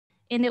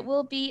and it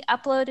will be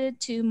uploaded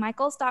to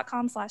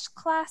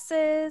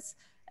michaels.com/classes,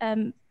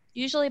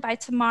 usually by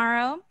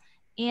tomorrow.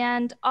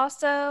 And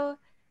also,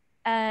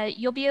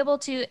 you'll be able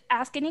to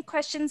ask any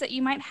questions that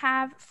you might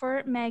have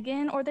for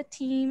Megan or the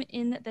team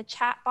in the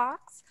chat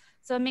box.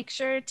 So make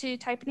sure to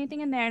type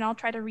anything in there and I'll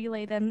try to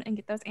relay them and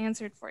get those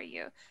answered for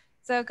you.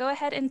 So go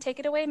ahead and take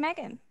it away,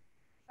 Megan.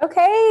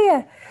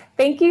 Okay,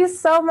 thank you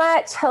so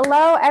much.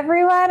 Hello,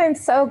 everyone. I'm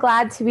so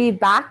glad to be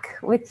back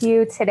with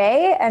you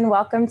today, and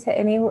welcome to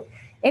any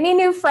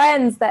new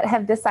friends that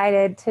have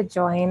decided to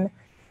join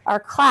our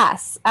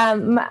class.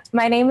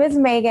 My name is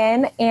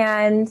Megan,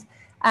 and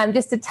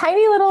just a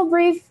tiny little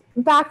brief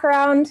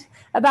background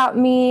about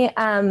me.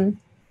 Lots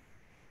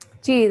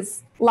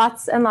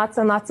and lots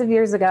and lots of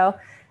years ago,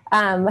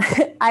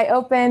 I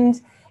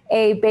opened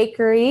a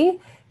bakery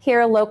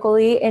here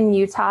locally in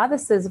Utah.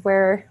 This is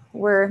where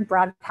we're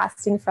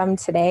broadcasting from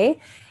today.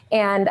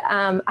 And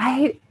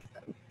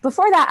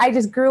before that, I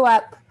just grew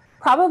up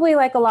probably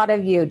like a lot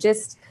of you,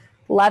 just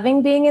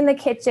loving being in the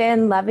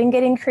kitchen, loving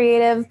getting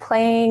creative,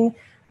 playing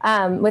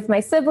with my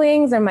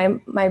siblings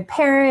and my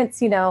parents,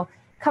 you know,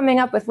 coming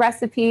up with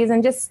recipes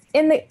and just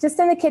in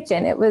the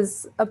kitchen. It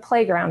was a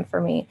playground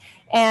for me.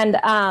 And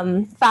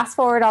fast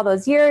forward all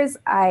those years,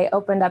 I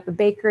opened up a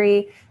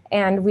bakery,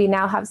 and we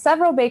now have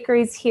several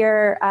bakeries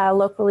here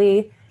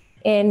locally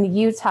in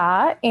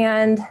Utah.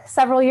 And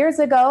several years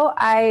ago,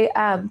 I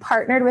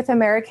partnered with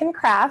American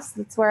Crafts.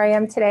 That's where I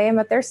am today. I'm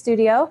at their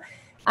studio.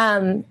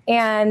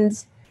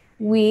 And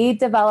we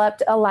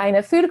developed a line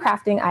of food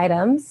crafting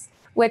items,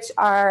 which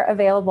are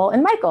available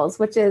in Michaels,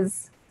 which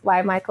is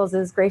why Michaels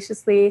is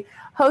graciously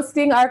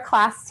hosting our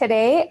class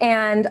today.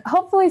 And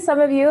hopefully some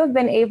of you have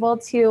been able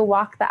to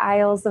walk the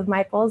aisles of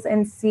Michaels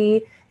and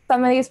see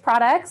some of these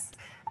products.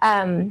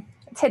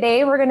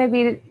 Today, we're going to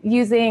be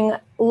using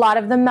a lot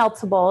of the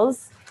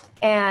Meltables.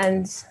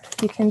 And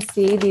you can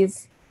see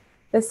this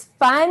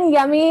fun,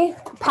 yummy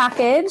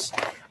package.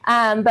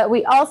 But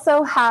we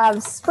also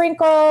have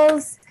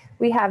sprinkles,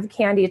 we have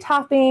candy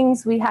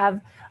toppings, we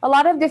have a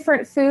lot of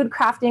different food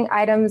crafting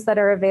items that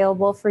are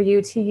available for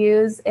you to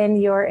use in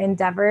your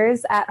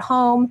endeavors at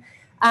home.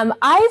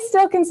 I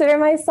still consider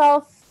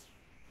myself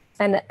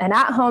an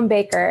at-home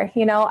baker.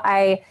 You know,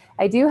 I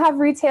do have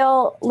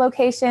retail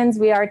locations.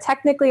 We are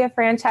technically a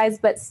franchise,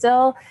 but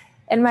still,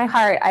 in my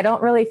heart, I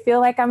don't really feel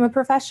like I'm a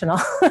professional.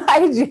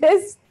 I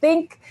just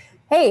think,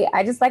 hey,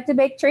 I just like to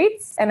bake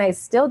treats, and I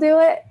still do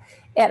it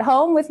at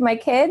home with my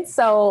kids.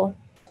 So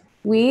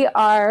we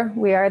are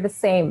the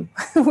same.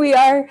 we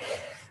are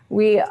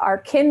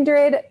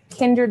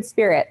kindred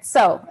spirits.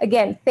 So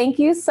again, thank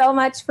you so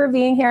much for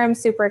being here. I'm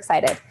super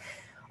excited.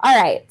 All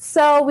right,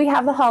 so we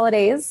have the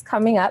holidays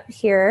coming up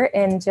here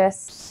in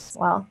just,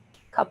 well,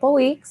 a couple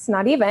weeks,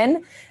 not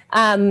even.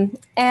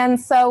 And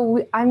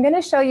so I'm going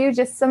to show you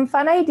just some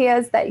fun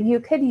ideas that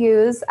you could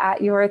use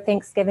at your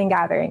Thanksgiving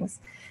gatherings.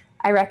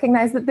 I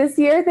recognize that this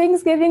year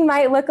Thanksgiving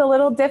might look a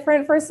little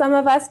different for some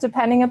of us,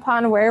 depending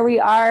upon where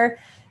we are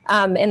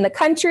in the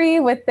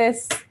country with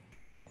this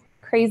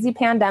crazy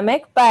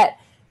pandemic. But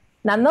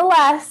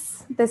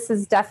nonetheless, this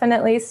is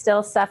definitely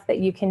still stuff that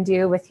you can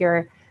do with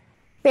your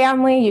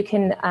family. You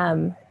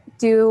can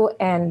do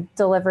and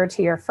deliver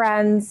to your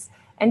friends,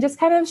 and just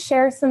kind of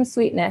share some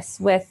sweetness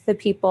with the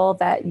people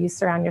that you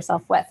surround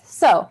yourself with.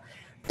 So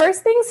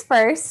first things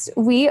first,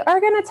 we are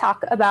going to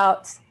talk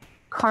about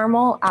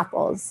caramel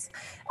apples.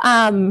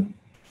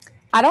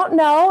 I don't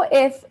know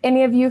if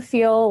any of you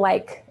feel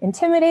like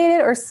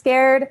intimidated or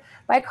scared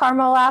by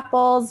caramel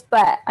apples,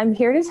 but I'm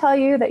here to tell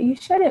you that you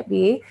shouldn't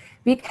be,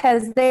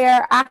 because they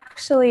are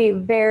actually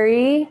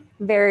very,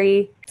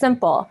 very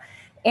simple.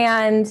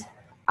 And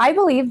I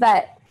believe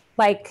that,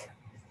 like,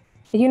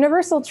 the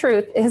universal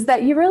truth is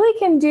that you really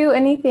can do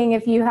anything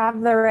if you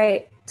have the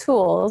right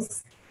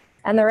tools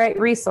and the right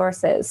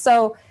resources.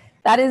 So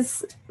that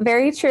is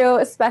very true,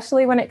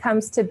 especially when it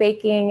comes to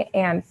baking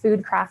and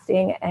food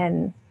crafting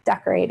and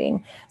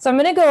decorating. So I'm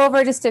going to go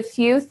over just a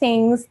few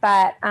things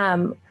that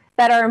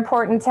are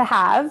important to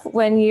have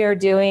when you're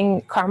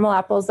doing caramel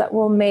apples that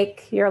will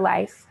make your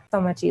life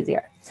so much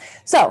easier.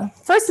 So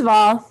first of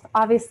all,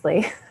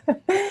 obviously,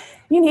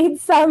 you need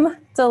some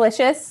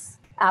delicious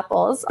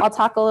apples. I'll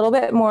talk a little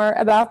bit more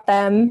about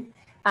them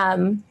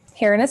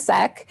here in a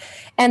sec.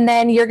 And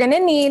then you're going to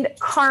need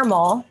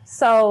caramel.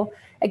 So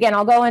again,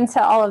 I'll go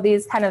into all of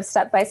these kind of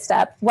step by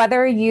step,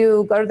 whether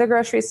you go to the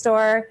grocery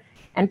store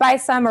and buy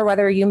some or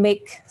whether you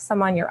make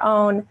some on your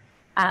own.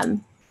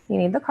 You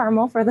need the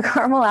caramel for the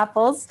caramel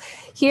apples.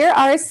 Here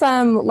are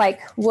some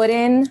like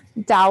wooden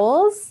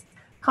dowels,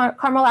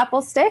 caramel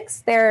apple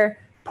sticks. They're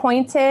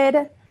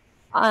pointed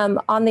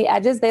on the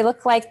edges. They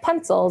look like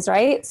pencils,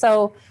 right?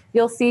 So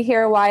you'll see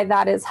here why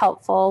that is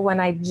helpful when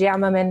I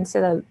jam them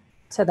into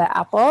the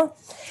apple.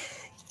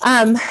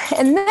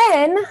 And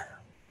then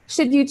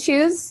should you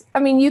choose,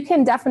 I mean, you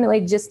can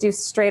definitely just do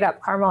straight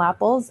up caramel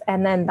apples,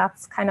 and then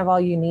that's kind of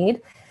all you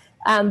need.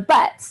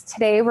 But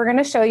today we're going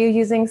to show you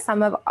using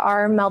some of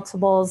our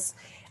Meltables,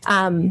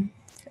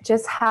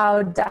 just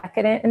how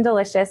decadent and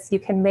delicious you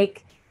can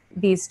make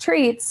these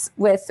treats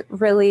with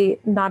really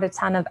not a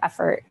ton of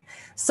effort.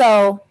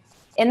 So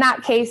in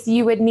that case,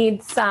 you would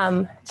need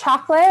some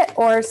chocolate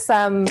or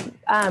some,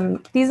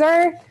 these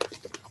are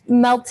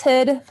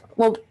melted,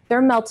 well,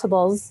 they're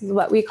meltables is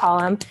what we call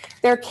them.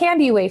 They're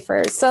candy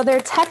wafers. So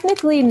they're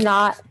technically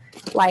not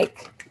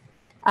like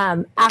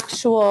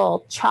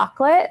actual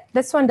chocolate.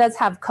 This one does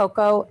have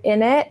cocoa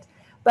in it,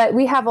 but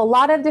we have a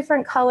lot of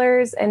different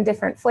colors and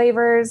different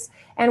flavors.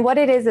 And what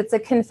it is, it's a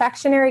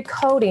confectionery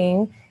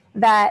coating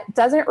that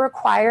doesn't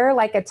require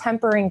like a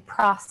tempering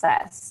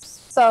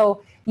process.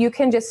 So you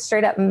can just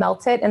straight up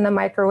melt it in the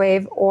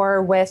microwave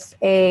or with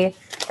a,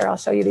 here, I'll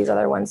show you these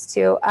other ones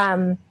too,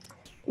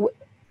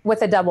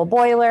 with a double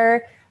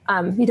boiler.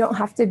 You don't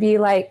have to be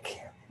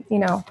like, you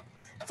know,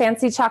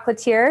 fancy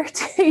chocolatier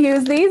to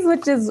use these,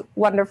 which is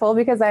wonderful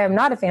because I am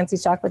not a fancy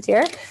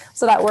chocolatier.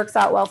 So that works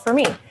out well for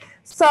me.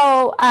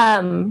 So,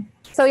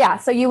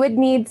 so you would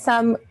need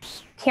some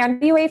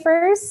candy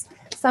wafers,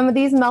 some of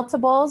these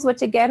meltables,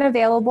 which again,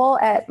 available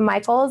at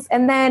Michael's,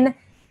 and then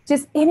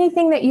just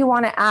anything that you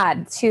want to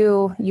add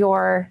to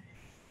your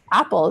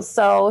apples.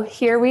 So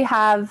here we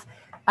have,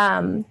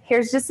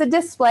 here's just a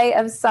display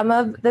of some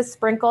of the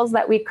sprinkles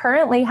that we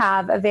currently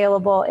have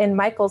available in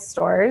Michael's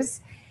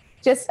stores.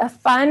 Just a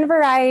fun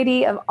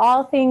variety of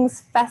all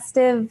things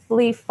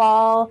festively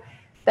fall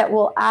that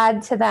we'll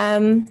add to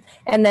them.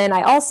 And then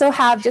I also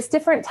have just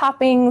different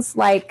toppings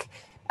like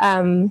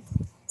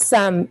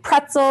some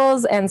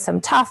pretzels and some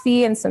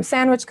toffee and some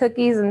sandwich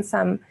cookies and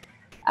some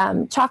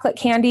chocolate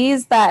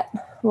candies that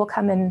will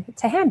come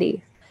into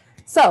handy.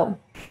 So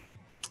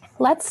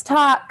let's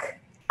talk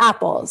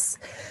apples.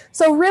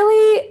 So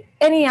really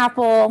any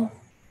apple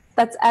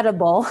that's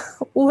edible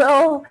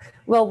will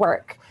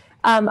work.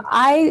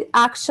 I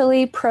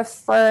actually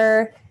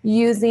prefer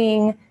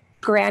using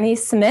Granny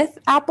Smith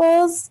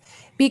apples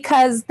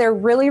because they're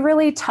really,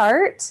 really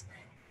tart,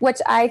 which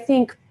I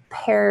think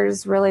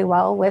pairs really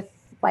well with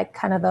like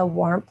kind of the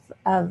warmth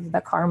of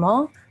the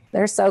caramel.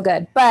 They're so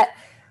good. But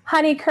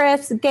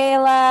Honeycrisp,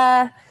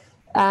 Gala,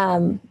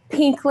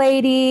 Pink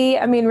Lady,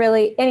 I mean,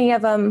 really any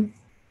of them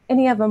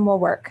will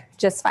work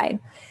just fine.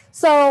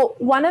 So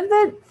one of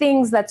the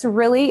things that's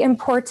really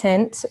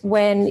important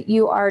when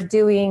you are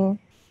doing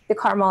the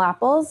caramel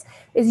apples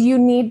is you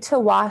need to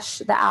wash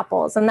the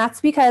apples. And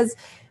that's because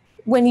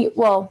when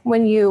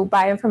you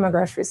buy them from a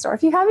grocery store,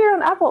 if you have your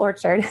own apple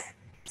orchard,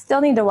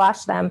 still need to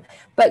wash them,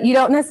 but you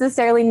don't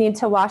necessarily need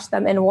to wash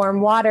them in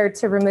warm water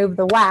to remove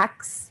the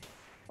wax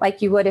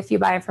like you would if you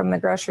buy them from the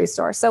grocery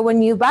store. So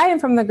when you buy them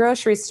from the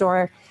grocery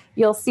store,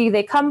 you'll see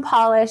they come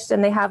polished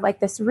and they have like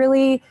this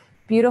really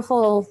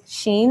beautiful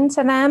sheen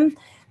to them.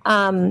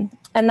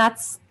 And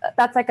that's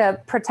like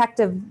a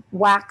protective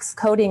wax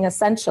coating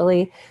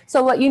essentially.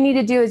 So what you need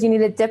to do is you need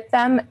to dip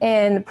them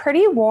in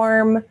pretty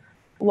warm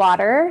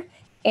water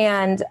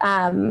and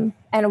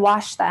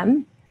wash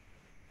them.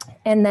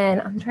 And then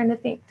I'm trying to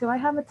think, do I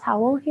have a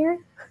towel here?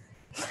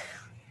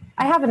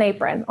 I have an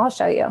apron. I'll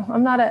show you.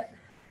 I'm not a,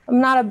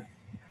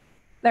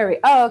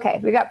 oh, okay.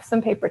 We got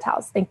some paper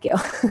towels. Thank you.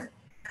 I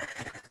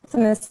was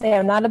going to say,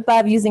 I'm not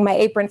above using my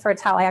apron for a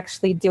towel. I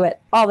actually do it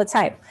all the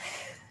time.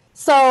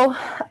 So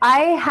I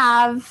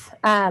have,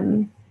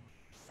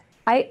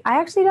 I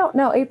actually don't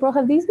know. April,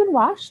 have these been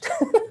washed?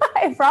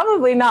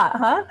 Probably not,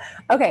 huh?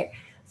 Okay.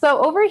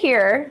 So over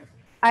here,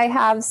 I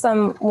have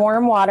some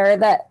warm water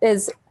that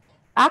is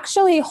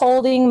actually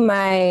holding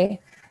my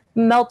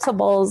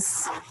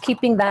meltables,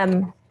 keeping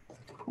them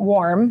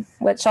warm,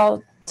 which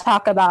I'll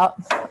talk about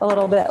a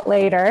little bit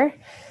later.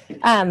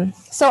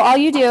 So all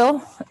you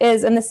do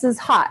is, and this is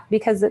hot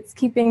because it's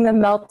keeping the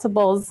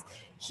meltables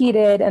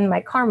heated and my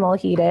caramel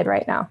heated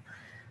right now.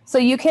 So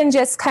you can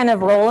just kind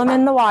of roll them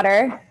in the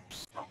water.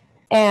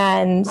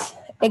 And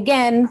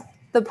again,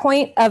 the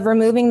point of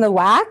removing the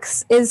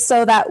wax is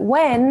so that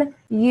when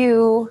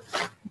you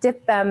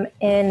dip them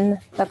in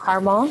the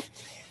caramel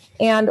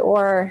and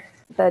or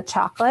the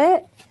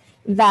chocolate,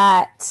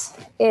 that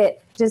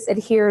it just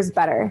adheres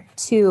better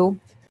to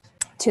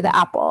the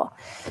apple.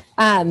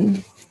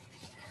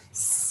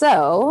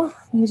 So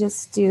let me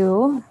just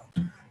do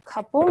a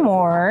couple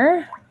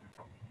more.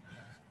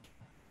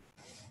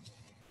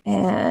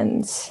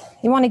 And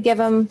you want to give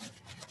them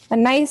a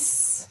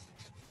nice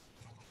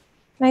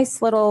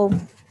little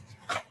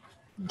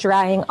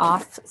drying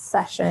off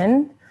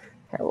session.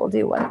 Here, we'll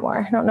do one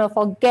more. I don't know if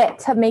I'll get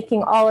to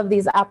making all of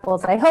these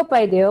apples. I hope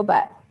I do,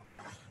 but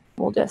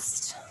we'll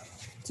just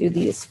do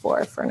these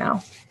four for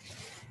now.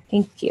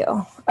 Thank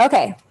you.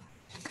 Okay.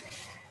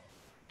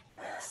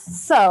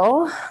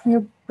 So I'm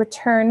going to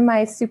return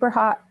my super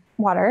hot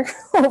water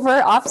over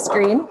off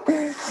screen.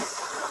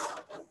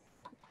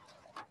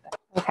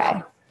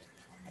 Okay.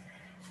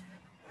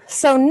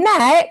 So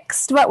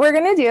next, what we're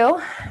going to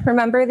do,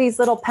 remember these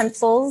little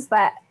pencils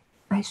that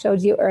I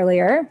showed you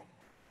earlier?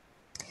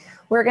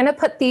 We're going to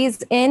put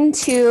these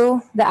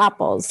into the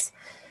apples.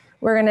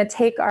 We're going to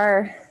take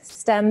our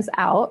stems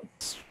out.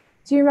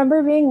 Do you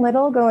remember being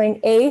little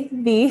going A,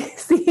 B,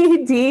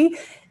 C, D,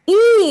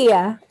 E?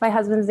 My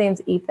husband's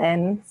name's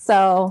Ethan.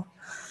 So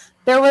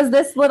There was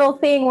this little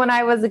thing when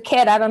I was a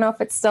kid. I don't know if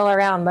it's still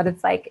around, but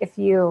it's like if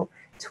you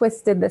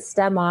twisted the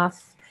stem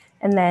off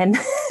and then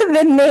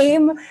the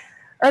name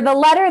or the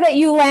letter that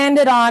you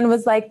landed on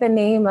was like the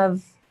name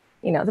of,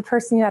 you know, the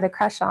person you had a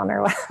crush on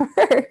or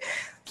whatever.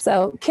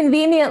 So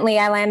conveniently,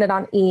 I landed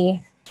on E,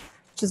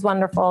 which is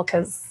wonderful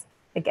because,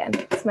 again,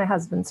 it's my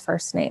husband's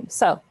first name.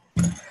 So,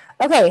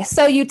 okay,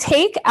 so you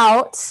take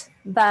out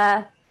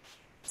the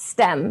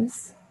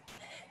stems,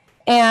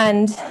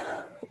 and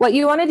what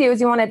you want to do is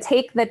you want to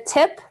take the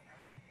tip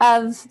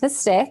of the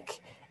stick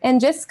and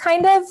just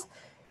kind of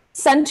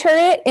center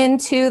it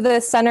into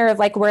the center of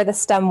like where the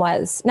stem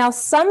was. Now,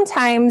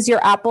 sometimes your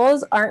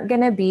apples aren't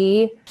going to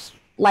be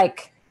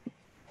like,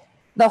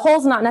 the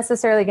hole's not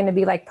necessarily going to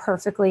be like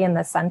perfectly in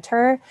the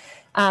center,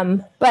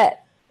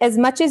 but as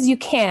much as you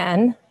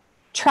can,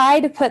 try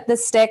to put the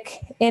stick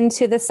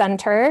into the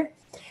center.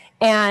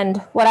 And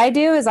what I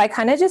do is I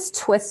kind of just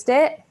twist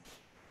it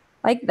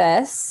like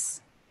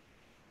this.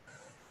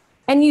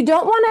 And you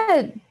don't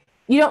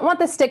want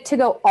the stick to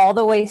go all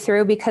the way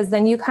through because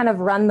then you kind of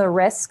run the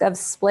risk of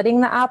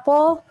splitting the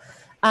apple.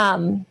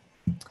 But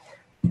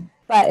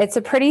it's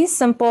a pretty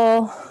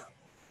simple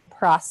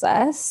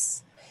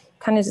process.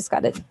 Kind of just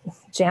got to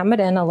jam it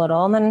in a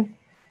little and then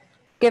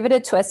give it a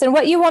twist. And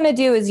what you want to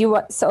do is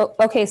so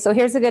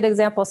here's a good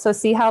example. So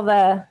see how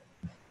the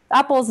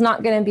apple's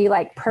not going to be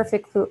like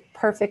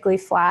perfectly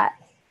flat,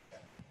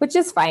 which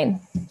is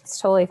fine. It's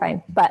totally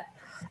fine. But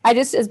I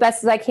just, as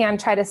best as I can,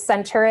 try to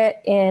center it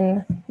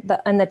in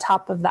the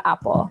top of the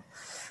apple.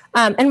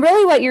 And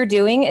really what you're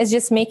doing is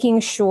just making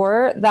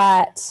sure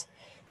that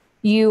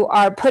you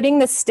are putting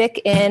the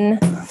stick in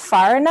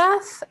far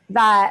enough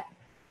that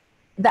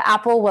the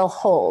apple will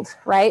hold,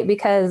 right?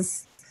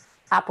 Because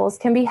apples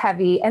can be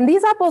heavy. And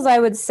these apples, I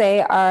would say,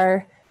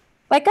 are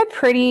like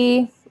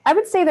I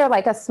would say they're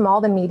like a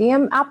small to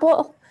medium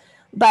apple,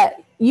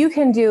 but you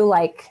can do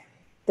like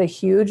the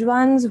huge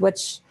ones,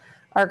 which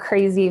are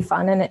crazy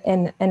fun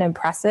and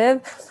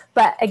impressive.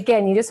 But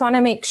again, you just want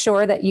to make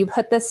sure that you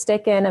put the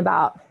stick in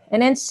about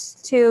 1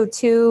 inch to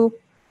 2,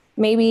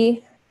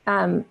 maybe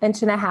 1.5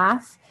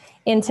 inches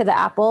into the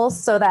apples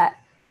so that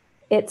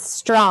it's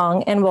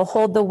strong and will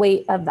hold the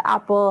weight of the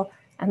apple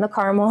and the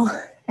caramel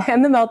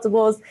and the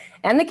meltables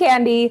and the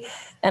candy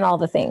and all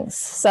the things.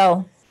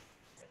 So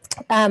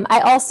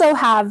I also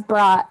have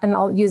brought, and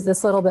I'll use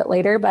this a little bit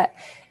later, but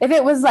if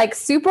it was like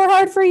super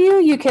hard for you,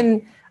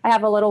 I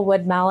have a little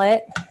wood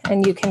mallet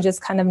and you can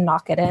just kind of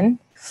knock it in.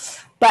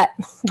 But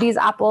these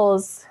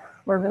apples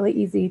were really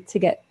easy to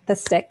get the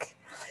stick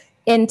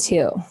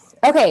into.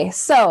 Okay,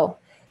 so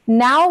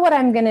now what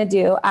I'm gonna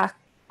do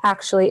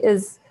actually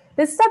is,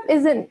 this step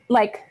isn't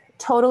like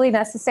totally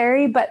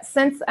necessary, but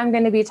since I'm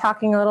going to be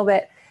talking a little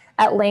bit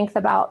at length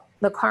about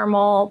the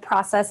caramel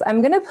process,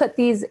 I'm going to put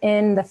these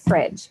in the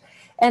fridge.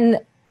 And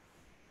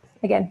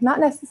again, not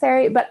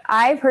necessary, but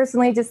I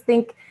personally just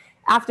think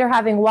after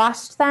having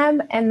washed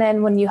them, and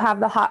then when you have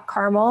the hot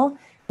caramel,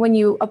 when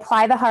you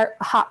apply the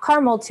hot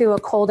caramel to a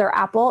colder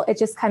apple, it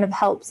just kind of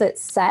helps it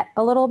set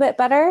a little bit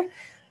better.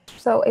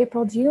 So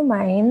April, do you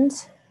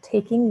mind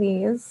taking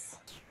these?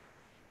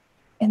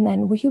 And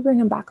then will you bring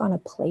them back on a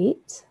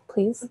plate,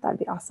 please? That'd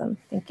be awesome.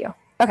 Thank you.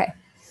 Okay.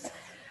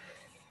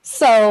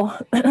 So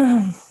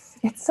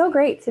it's so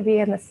great to be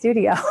in the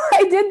studio.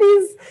 I did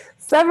these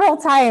several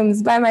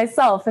times by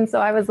myself. And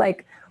so I was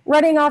like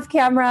running off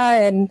camera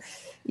and,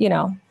 you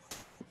know,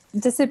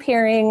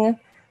 disappearing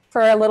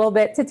for a little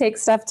bit to take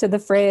stuff to the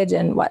fridge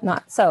and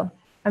whatnot. So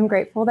I'm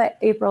grateful that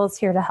April is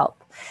here to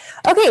help.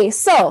 Okay,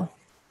 so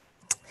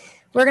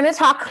we're going to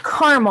talk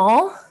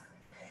caramel.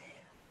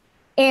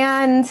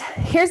 And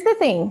here's the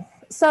thing.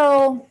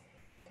 So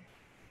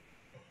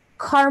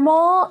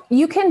caramel,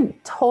 you can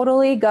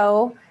totally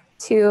go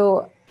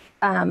to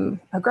a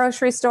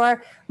grocery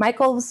store.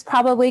 Michael's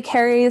probably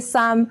carries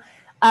some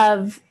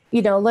of,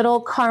 you know,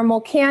 little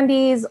caramel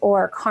candies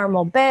or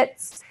caramel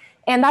bits.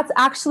 And that's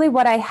actually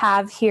what I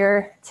have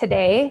here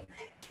today.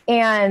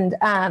 And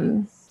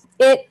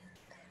it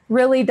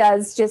really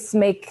does just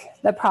make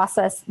the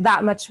process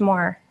that much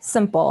more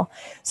simple.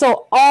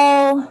 So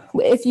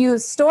if you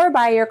store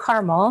by your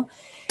caramel,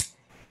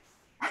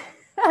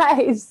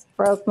 I just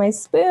broke my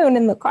spoon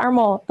in the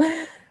caramel,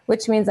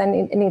 which means it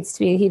needs to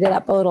be heated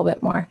up a little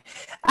bit more.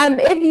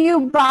 If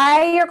you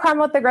buy your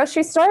caramel at the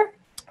grocery store,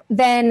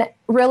 then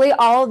really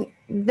all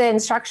the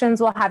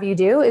instructions will have you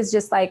do is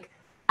just like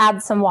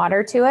add some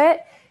water to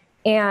it,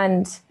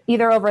 and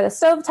either over the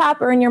stovetop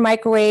or in your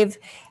microwave,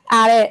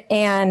 add it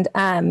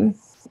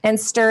and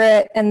stir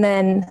it, and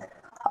then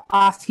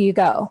off you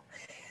go.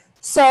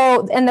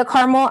 So, and the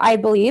caramel, I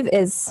believe,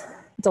 is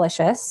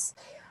delicious,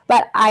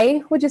 but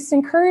I would just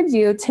encourage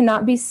you to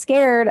not be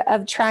scared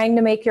of trying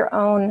to make your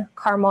own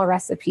caramel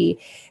recipe.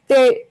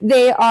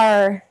 They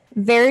are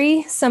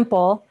very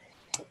simple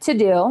to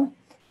do.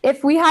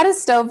 If we had a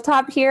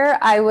stovetop here,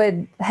 I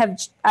would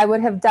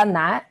have done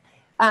that,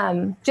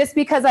 just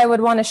because I would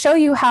want to show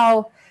you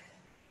how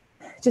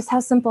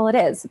simple it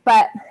is.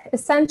 But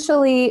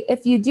essentially,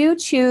 if you do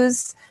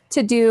choose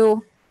to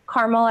do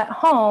caramel at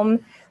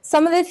home,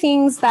 some of the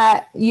things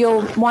that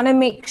you'll want to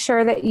make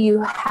sure that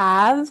you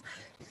have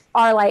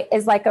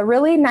is like a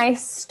really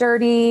nice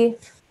sturdy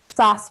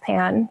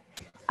saucepan.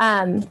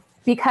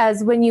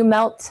 Because when you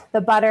melt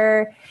the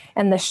butter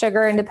and the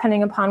sugar, and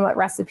depending upon what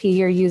recipe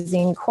you're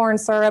using, corn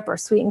syrup or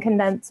sweetened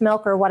condensed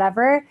milk or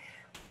whatever,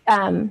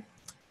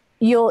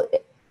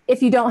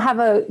 if you don't have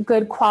a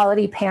good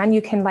quality pan,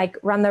 you can like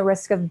run the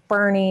risk of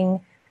burning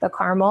the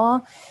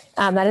caramel.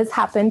 That has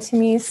happened to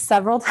me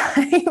several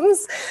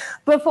times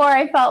before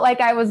I felt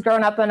like I was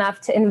grown up enough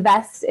to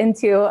invest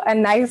into a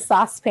nice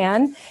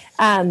saucepan.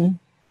 And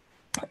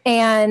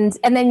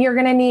then you're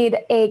gonna need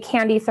a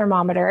candy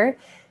thermometer,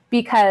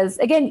 because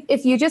again,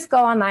 if you just go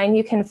online,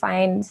 you can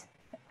find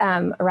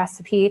a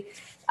recipe.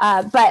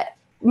 But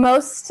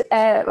most,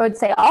 I would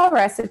say all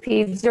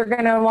recipes, you're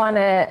gonna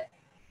wanna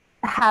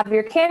have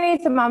your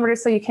candy thermometer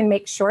so you can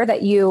make sure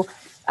that you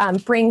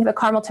bring the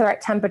caramel to the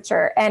right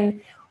temperature.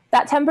 And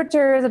that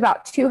temperature is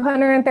about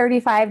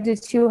 235 to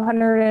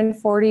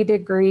 240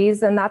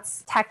 degrees. And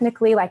that's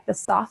technically like the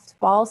soft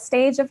ball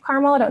stage of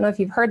caramel. I don't know if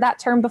you've heard that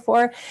term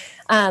before.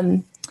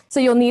 So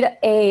you'll need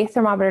a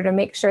thermometer to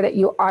make sure that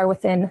you are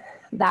within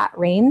that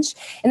range.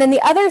 And then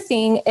the other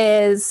thing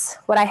is,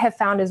 what I have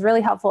found is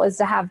really helpful, is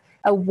to have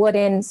a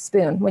wooden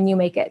spoon when you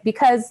make it,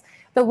 because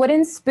the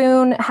wooden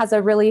spoon has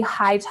a really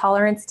high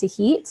tolerance to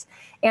heat,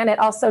 and it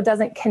also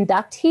doesn't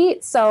conduct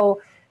heat.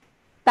 So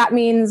that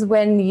means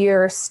when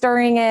you're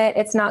stirring it,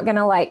 it's not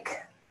gonna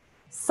like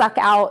suck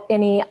out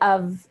any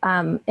of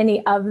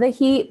the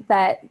heat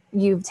that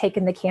you've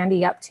taken the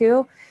candy up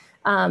to.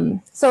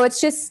 So it's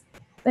just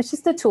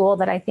a tool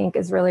that I think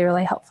is really,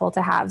 really helpful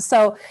to have.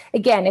 So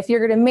again, if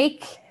you're gonna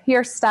make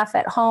your stuff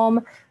at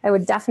home, I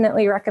would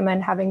definitely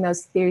recommend having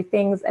those three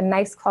things: a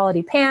nice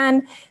quality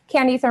pan,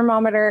 candy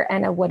thermometer,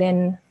 and a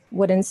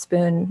wooden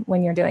spoon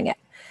when you're doing it.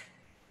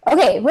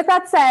 Okay, with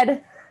that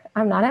said,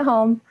 I'm not at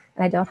home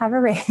and I don't have a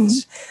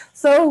range.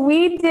 So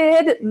we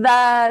did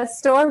the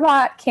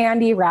store-bought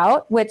candy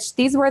route, which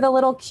these were the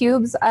little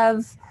cubes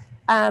of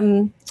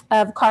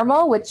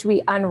caramel, which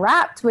we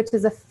unwrapped, which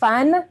is a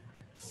fun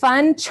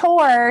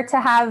chore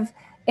to have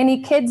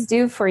any kids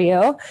do for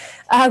you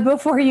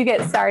before you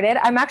get started.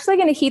 I'm actually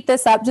going to heat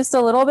this up just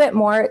a little bit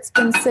more. It's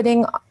been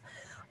sitting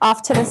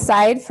off to the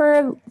side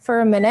for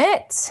a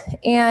minute.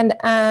 And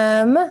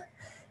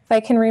if I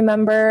can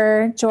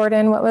remember,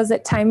 Jordan, what was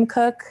it? Time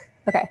cook?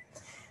 Okay.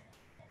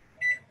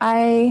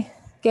 I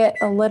get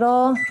a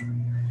little,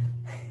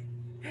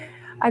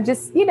 I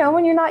just,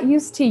 when you're not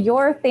used to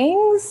your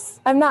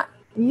things, I'm not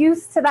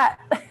used to that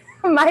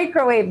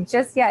microwave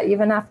just yet,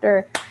 even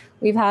after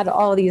we've had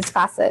all these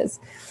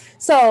classes.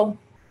 So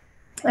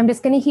I'm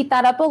just going to heat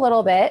that up a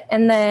little bit,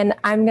 and then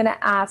I'm going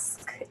to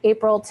ask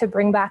April to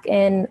bring back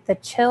in the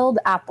chilled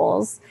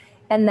apples,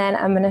 and then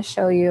I'm going to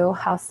show you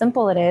how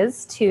simple it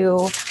is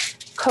to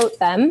coat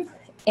them.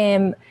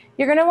 And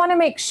you're going to want to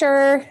make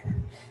sure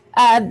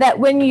that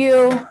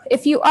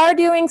if you are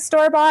doing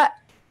store-bought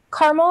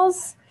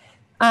caramels,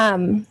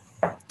 and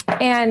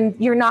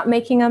you're not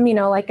making them,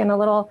 like in a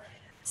little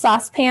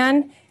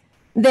saucepan,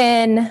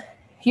 then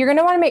you're going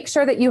to want to make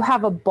sure that you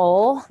have a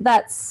bowl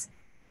that's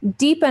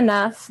deep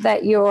enough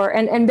that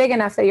and big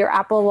enough that your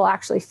apple will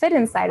actually fit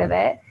inside of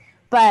it,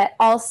 but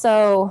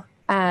also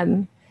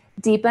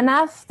deep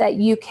enough that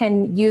you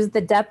can use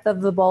the depth of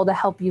the bowl to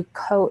help you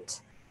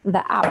coat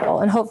the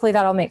apple. And hopefully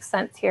that'll make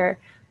sense here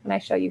when I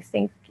show you.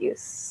 Thank you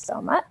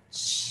so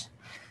much.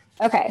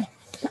 Okay.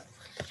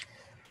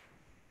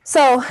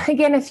 So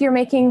again, if you're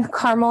making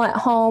caramel at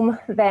home,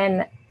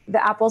 then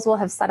the apples will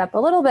have set up a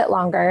little bit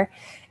longer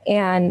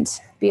and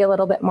be a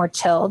little bit more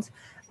chilled.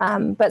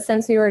 But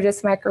since we were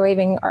just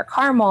microwaving our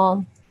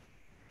caramel,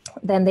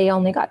 then they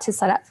only got to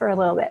set up for a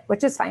little bit,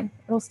 which is fine.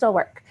 It'll still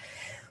work.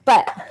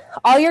 But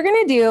all you're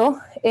going to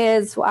do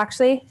is,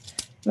 I'm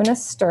going to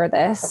stir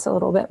this a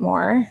little bit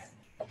more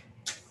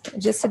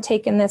just to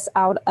taken this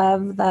out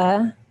of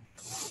the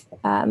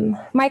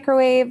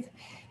microwave.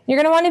 You're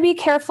going to want to be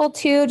careful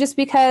too, just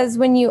because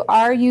when you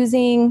are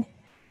using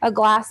a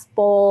glass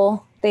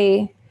bowl,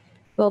 they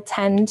will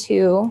tend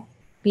to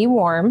be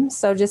warm.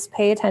 So just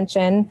pay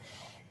attention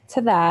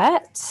to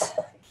that.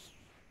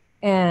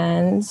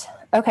 And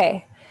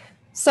okay,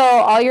 so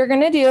all you're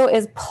going to do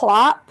is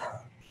plop,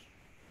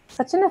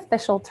 such an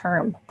official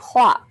term,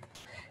 plop.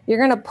 You're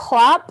going to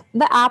plop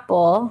the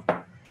apple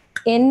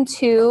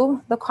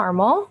into the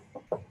caramel,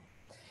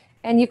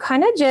 and you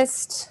kind of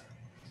just,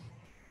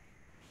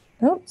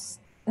 oops,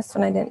 this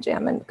one I didn't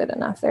jam in good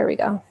enough. There we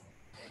go.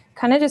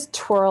 Kind of just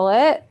twirl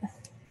it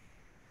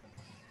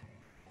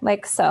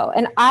like so.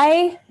 And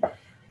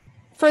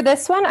for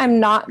this one, I'm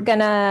not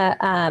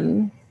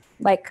gonna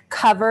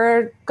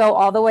go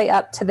all the way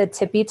up to the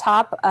tippy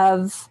top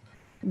of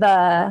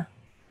the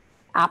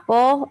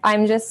apple.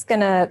 I'm just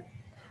gonna, I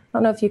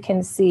don't know if you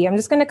can see, I'm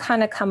just gonna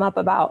kind of come up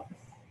about,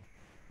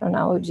 I don't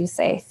know, what would you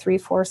say,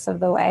 3/4 of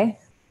the way?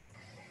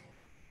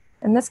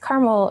 And this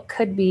caramel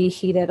could be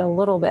heated a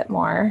little bit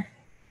more,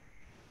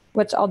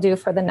 which I'll do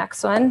for the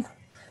next one.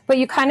 But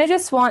you kind of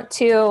just want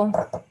to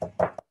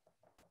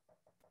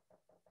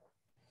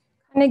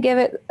I'm going to give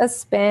it a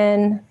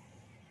spin.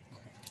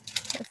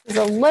 This is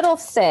a little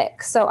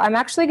thick, so I'm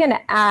actually going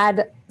to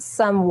add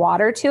some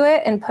water to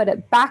it and put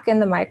it back in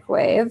the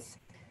microwave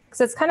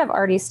because it's kind of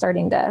already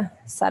starting to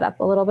set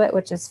up a little bit,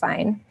 which is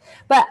fine.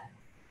 But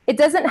it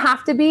doesn't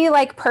have to be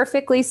like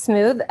perfectly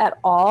smooth at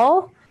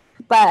all,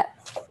 but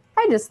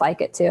I just like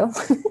it too.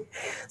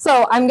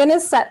 So I'm going to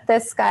set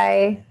this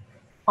guy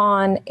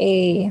on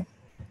a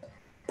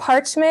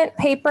parchment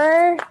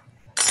paper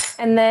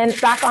and then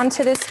back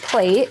onto this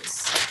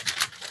plate.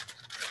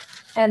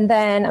 And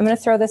then I'm going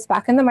to throw this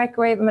back in the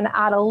microwave. I'm going to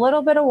add a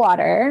little bit of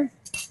water.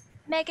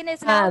 Megan,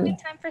 is now a good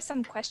time for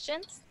some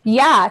questions?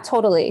 Yeah,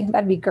 totally.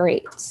 That'd be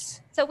great.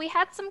 So we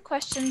had some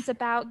questions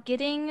about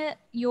getting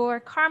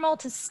your caramel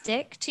to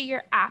stick to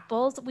your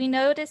apples. We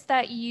noticed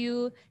that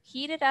you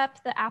heated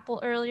up the apple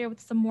earlier with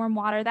some warm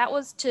water. That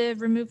was to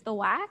remove the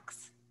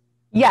wax?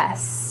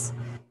 Yes.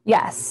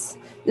 Yes.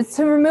 It's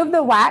to remove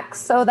the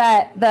wax so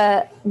that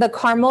the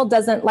caramel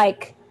doesn't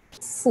like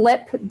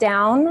slip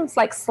down, it's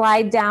like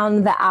slide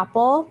down the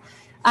apple.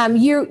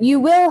 You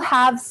will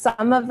have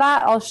some of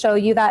that. I'll show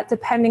you that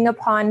depending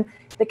upon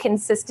the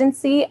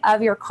consistency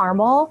of your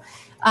caramel.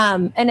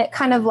 And it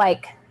kind of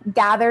like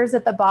gathers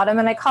at the bottom.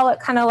 And I call it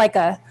kind of like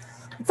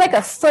it's like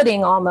a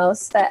footing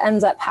almost that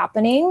ends up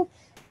happening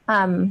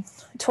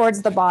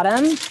towards the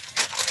bottom.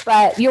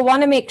 But you'll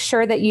want to make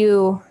sure that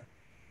you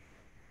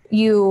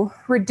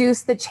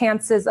reduce the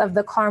chances of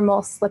the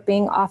caramel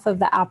slipping off of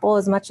the apple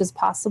as much as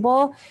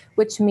possible,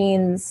 which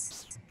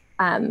means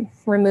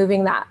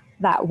removing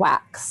that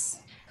wax.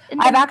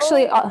 I've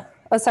actually,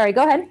 sorry,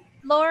 go ahead.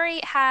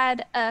 Lori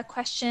had a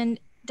question.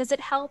 Does it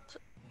help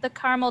the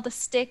caramel to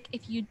stick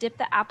if you dip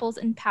the apples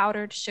in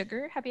powdered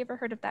sugar? Have you ever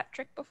heard of that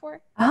trick before?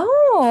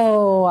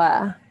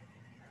 Oh,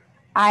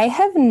 I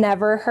have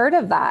never heard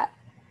of that,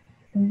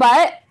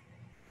 but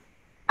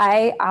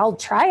I'll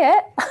try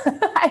it.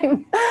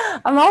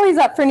 I'm always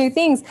up for new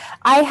things.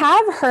 I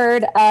have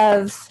heard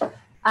of,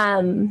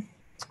 I've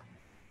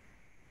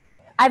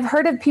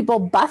heard of people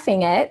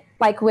buffing it,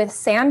 like with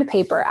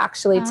sandpaper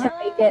actually, to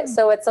make it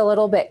so it's a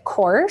little bit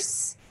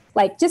coarse,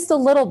 like just a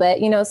little bit,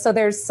 so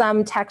there's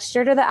some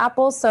texture to the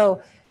apple.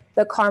 So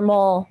the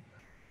caramel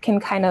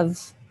can kind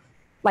of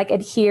like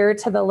adhere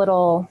to the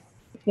little,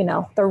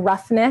 the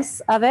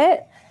roughness of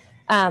it.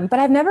 But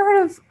I've never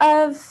heard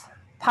of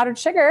powdered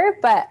sugar,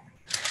 but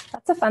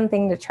that's a fun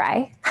thing to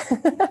try.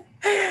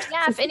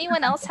 Yeah, if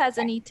anyone else has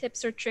any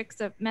tips or tricks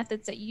of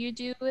methods that you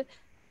do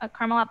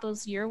caramel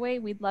apples your way,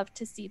 we'd love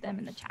to see them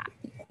in the chat.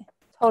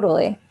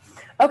 Totally.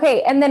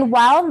 Okay, and then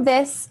while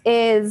this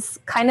is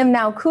kind of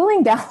now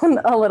cooling down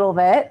a little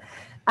bit,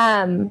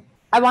 I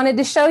wanted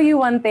to show you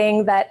one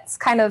thing that's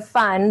kind of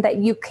fun that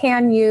you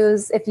can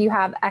use if you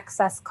have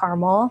excess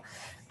caramel.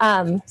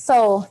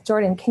 So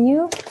Jordan, can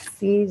you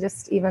see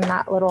just even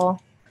that little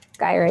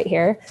guy right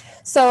here?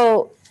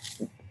 So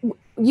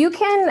you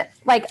can,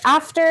 like,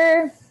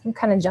 after, I'm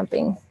kind of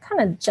jumping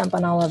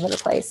all over the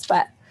place,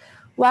 but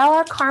while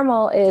our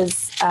caramel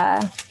is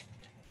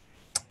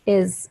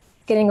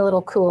getting a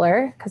little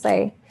cooler, because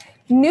I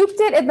nuked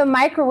it in the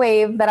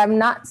microwave that I'm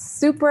not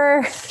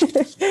super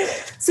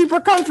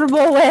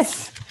comfortable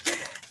with.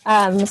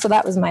 So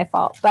that was my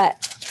fault,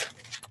 but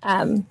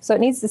so it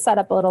needs to set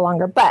up a little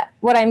longer. But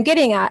what I'm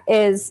getting at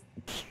is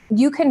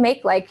you can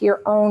make like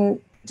your own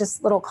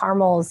just little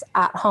caramels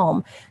at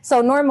home.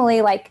 So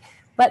normally, like,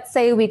 let's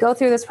say we go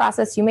through this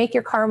process, you make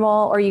your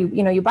caramel, or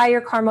you buy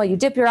your caramel, you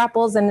dip your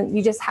apples, and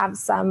you just have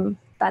some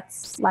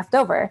that's left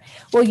over.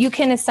 Well, you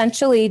can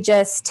essentially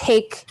just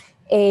take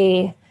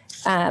a,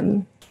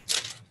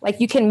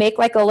 like you can make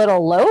like a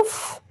little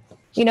loaf,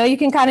 you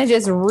can kind of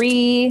just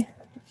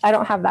I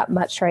don't have that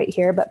much right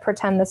here, but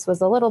pretend this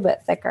was a little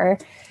bit thicker.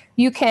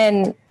 You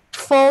can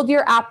fold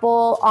your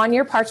apple on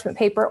your parchment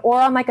paper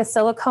or on like a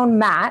silicone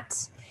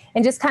mat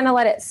and just kind of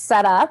let it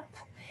set up.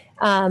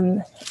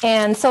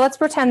 And so let's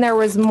pretend there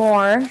was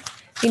more,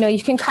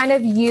 you can kind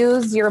of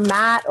use your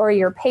mat or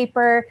your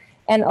paper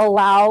and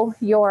allow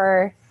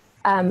your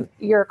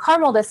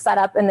caramel to set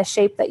up in the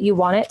shape that you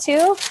want it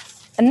to.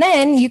 And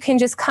then you can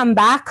just come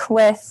back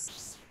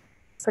with,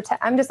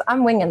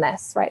 I'm winging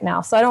this right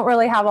now, so I don't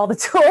really have all the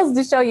tools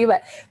to show you,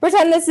 but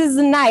pretend this is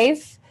a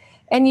knife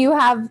and you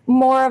have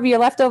more of your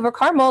leftover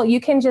caramel. You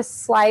can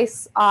just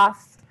slice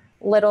off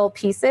little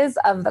pieces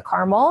of the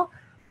caramel,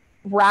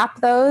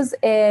 wrap those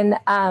in,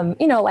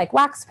 like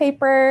wax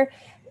paper,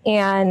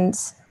 and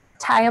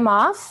tie them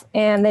off.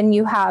 And then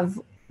you have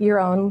your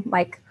own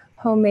like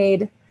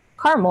homemade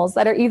caramels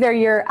that are either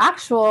your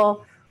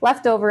actual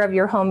leftover of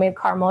your homemade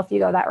caramel, if you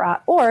go that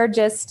route, or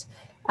just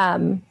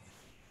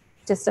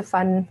a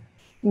fun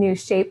new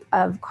shape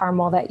of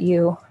caramel that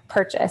you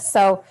purchase.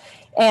 So,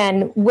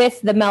 and with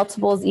the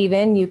meltables,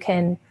 even you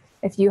can,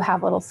 if you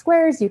have little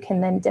squares, you can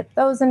then dip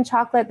those in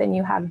chocolate. Then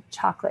you have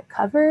chocolate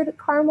covered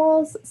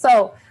caramels.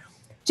 So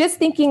just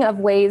thinking of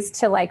ways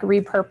to like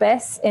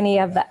repurpose any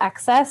of the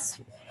excess.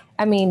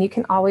 I mean, you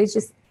can always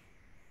just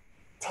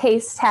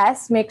taste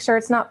test, make sure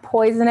it's not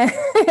poisonous,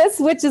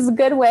 which is a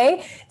good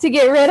way to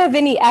get rid of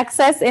any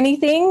excess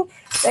anything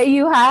that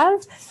you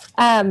have.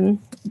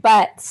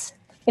 But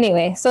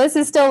Anyway, so this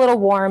is still a little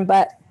warm,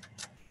 but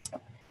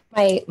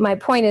my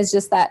point is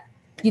just that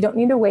you don't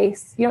need to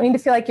waste. You don't need to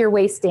feel like you're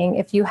wasting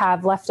if you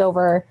have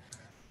leftover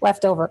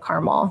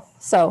caramel.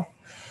 So,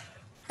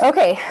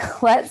 okay,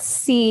 let's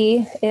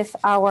see if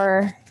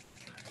our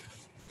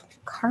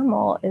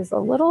caramel is a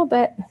little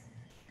bit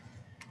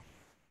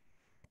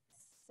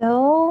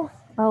still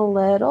a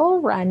little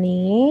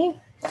runny.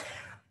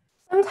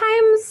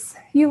 Sometimes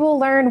you will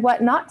learn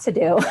what not to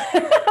do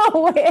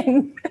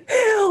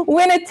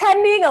when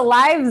attending a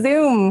live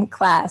Zoom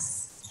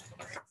class.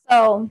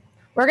 So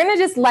we're gonna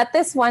just let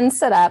this one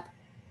sit up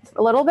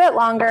a little bit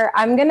longer.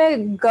 I'm gonna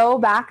go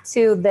back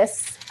to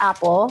this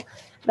apple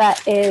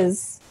that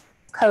is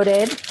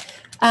coated.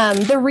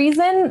 The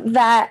reason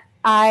that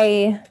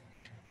I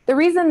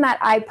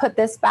put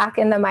this back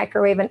in the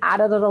microwave and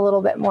added a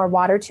little bit more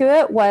water to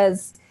it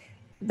was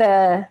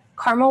the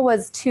caramel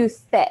was too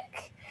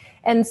thick.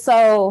 And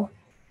so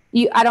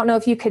I don't know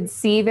if you could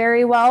see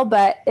very well,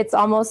 but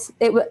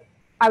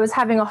I was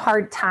having a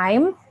hard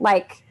time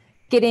like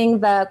getting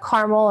the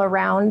caramel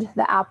around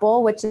the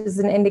apple, which is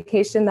an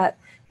indication that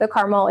the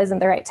caramel isn't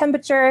the right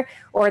temperature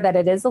or that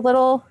it is a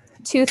little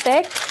too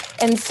thick.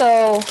 And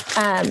so,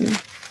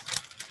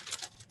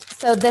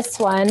 so this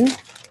one,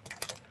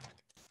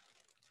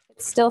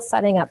 it's still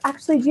setting up.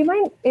 Actually, do you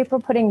mind,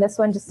 April, putting this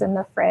one just in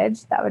the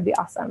fridge? That would be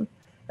awesome.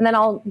 And then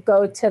I'll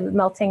go to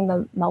melting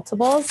the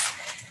meltables,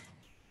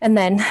 and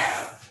then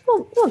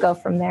we'll go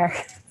from there.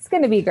 It's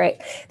going to be great.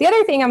 The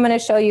other thing I'm going to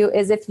show you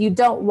is if you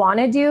don't want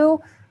to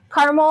do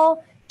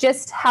caramel,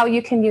 just how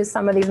you can use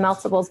some of these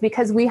meltables,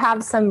 because we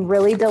have some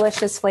really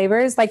delicious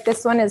flavors. Like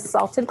this one is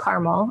salted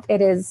caramel.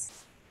 It is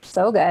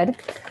so good.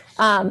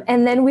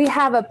 And then we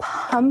have a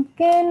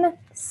pumpkin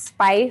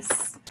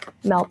spice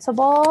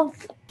meltable.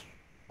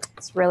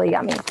 It's really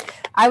yummy.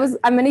 I'm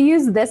going to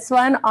use this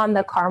one on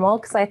the caramel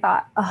because I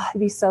thought, oh, it'd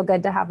be so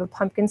good to have a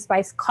pumpkin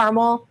spice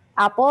caramel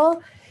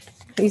apple.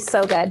 It'd be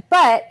so good.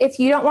 But if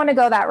you don't want to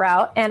go that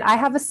route, and I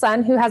have a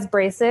son who has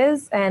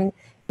braces, and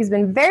he's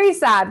been very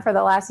sad for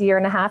the last year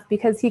and a half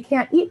because he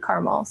can't eat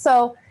caramel.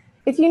 So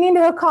if you need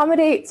to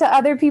accommodate to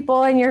other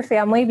people in your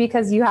family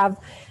because you have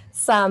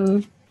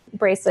some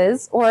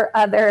braces or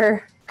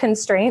other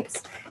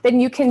constraints, then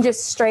you can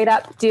just straight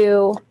up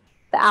do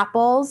the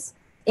apples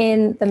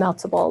in the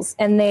meltables,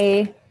 and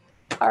they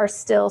are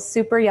still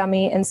super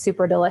yummy and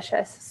super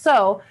delicious.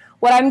 So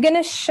what I'm going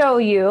to show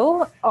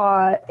you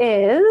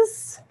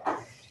is,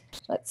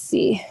 let's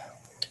see.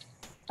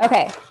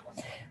 Okay.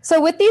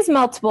 So with these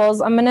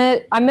meltables, I'm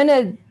going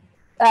to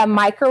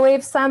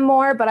microwave some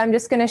more, but I'm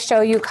just going to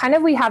show you kind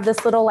of, we have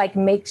this little like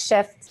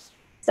makeshift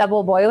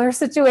double boiler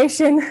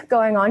situation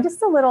going on,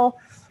 just a little.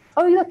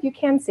 Oh, look, you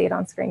can see it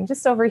on screen,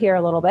 just over here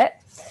a little bit.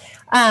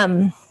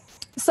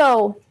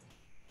 So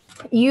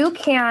you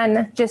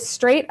can just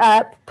straight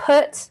up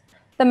put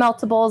the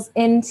meltables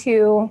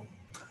into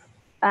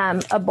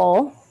a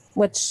bowl,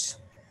 which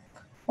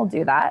we'll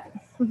do that.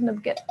 I'm gonna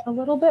get a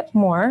little bit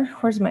more.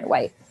 Where's my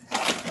white?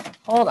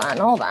 Hold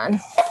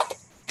on.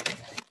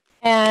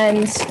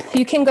 And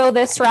you can go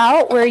this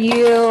route where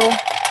you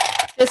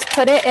just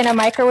put it in a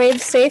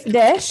microwave safe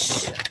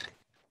dish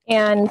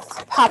and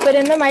pop it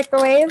in the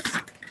microwave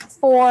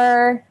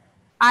for,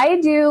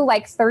 I do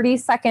like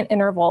 30-second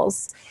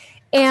intervals.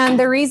 And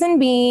the reason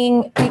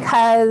being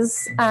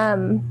because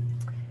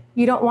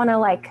you don't want to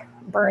like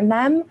burn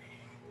them.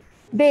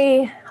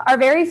 They are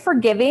very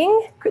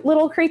forgiving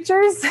little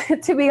creatures,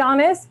 to be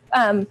honest.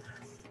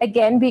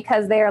 Again,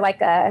 because they are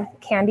like a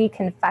candy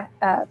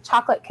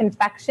chocolate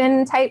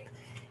confection type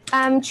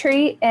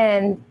treat.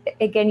 And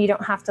again, you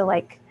don't have to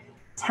like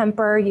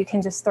temper. You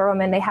can just throw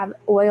them in. They have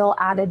oil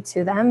added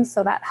to them,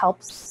 so that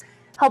helps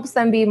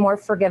them be more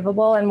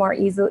forgivable and more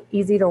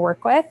easy to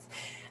work with.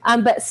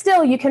 But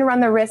still, you can run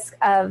the risk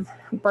of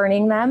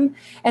burning them.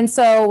 And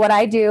so what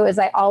I do is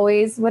I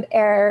always would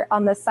err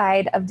on the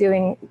side of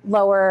doing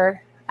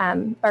lower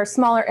or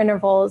smaller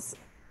intervals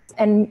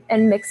and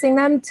mixing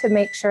them to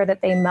make sure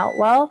that they melt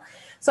well.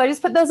 So I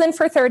just put those in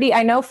for 30.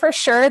 I know for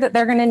sure that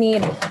they're going to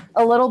need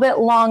a little bit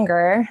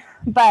longer,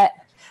 but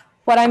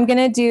what I'm going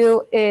to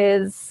do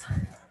is,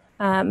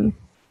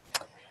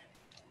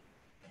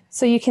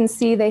 so you can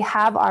see they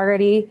have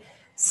already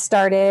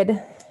started,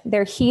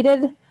 they're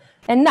heated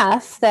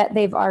enough that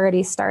they've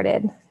already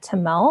started to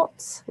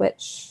melt,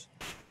 which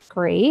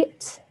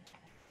great.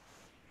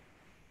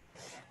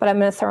 But I'm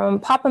going to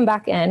pop them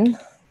back in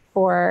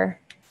for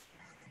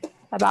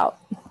about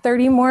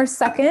 30 more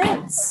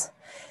seconds.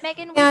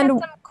 Megan, we have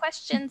some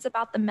questions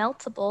about the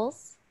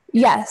meltables.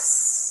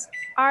 Yes.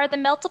 Are the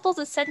meltables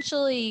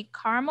essentially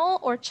caramel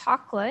or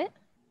chocolate?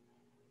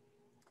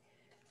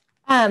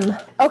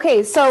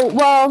 Okay,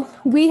 so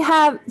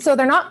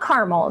they're not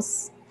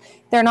caramels.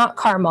 They're not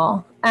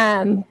caramel.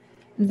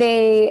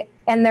 They're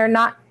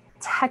not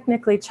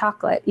technically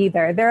chocolate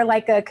either. They're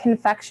like a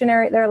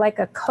confectionery, they're like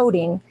a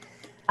coating.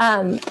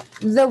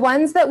 The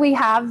ones that we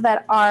have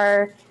that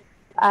are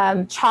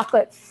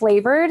chocolate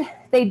flavored,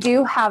 they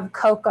do have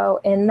cocoa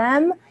in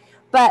them,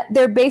 but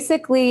they're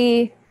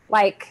basically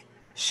like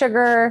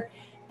sugar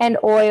and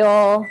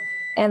oil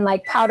and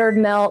like powdered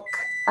milk.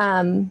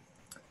 And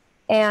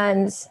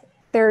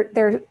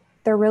they're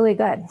really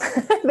good.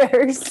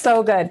 They're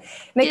so good.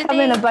 They come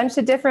in a bunch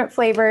of different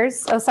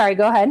flavors. Oh, sorry,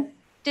 go ahead.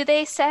 Do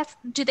they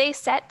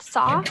set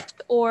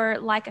soft or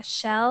like a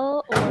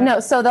shell? Or?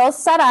 No, so they'll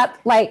set up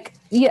like,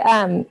 you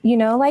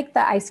know, like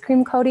the ice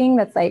cream coating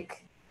that's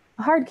like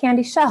a hard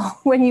candy shell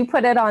when you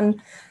put it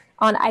on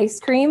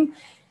ice cream.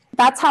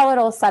 That's how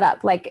it'll set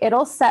up. Like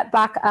it'll set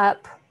back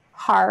up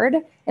hard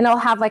and it'll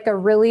have like a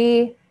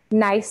really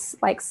nice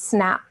like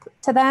snap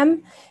to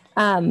them.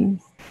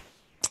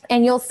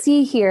 And you'll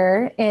see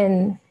here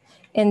in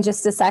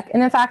just a sec.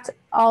 And in fact,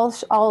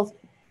 I'll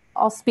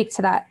speak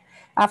to that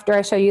after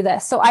I show you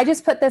this. So I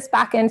just put this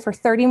back in for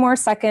 30 more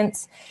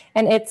seconds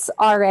and it's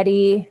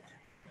already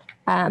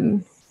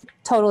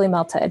totally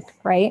melted,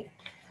 right?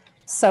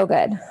 So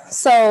good.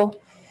 So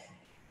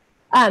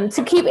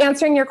to keep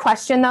answering your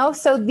question though,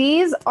 so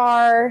these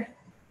are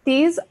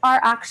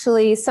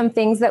actually some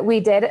things that we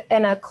did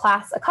in a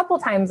class a couple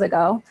times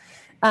ago.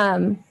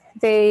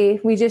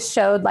 We just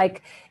showed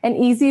like an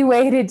easy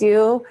way to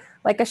do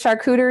like a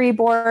charcuterie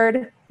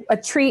board, a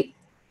treat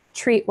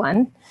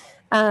one.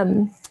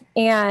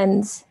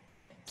 And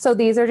so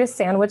these are just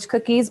sandwich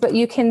cookies, but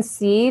you can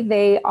see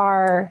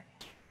they're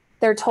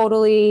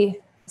totally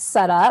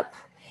set up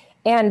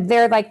and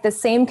they're like the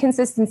same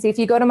consistency. If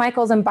you go to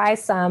Michael's and buy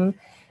some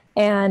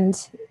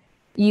and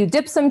you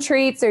dip some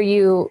treats or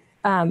you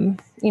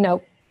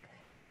know,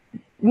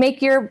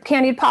 make your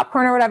candied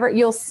popcorn or whatever,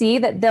 you'll see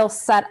that they'll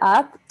set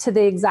up to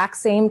the exact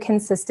same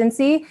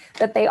consistency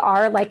that they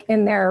are like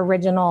in their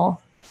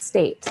original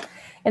state.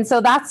 And so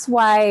that's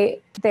why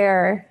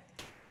they're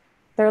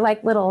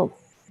like little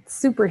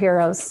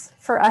superheroes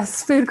for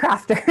us food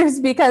crafters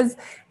because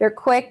they're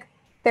quick,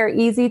 they're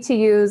easy to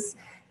use,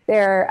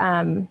 they're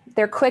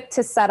quick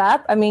to set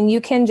up. I mean, you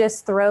can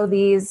just throw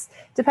these,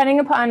 depending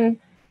upon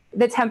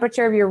the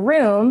temperature of your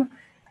room,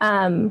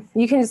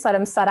 you can just let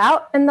them set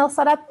out and they'll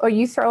set up, or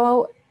you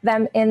throw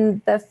them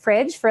in the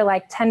fridge for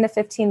like 10 to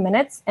 15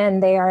 minutes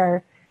and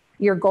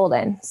you're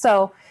golden.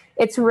 So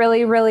it's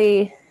really,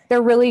 really,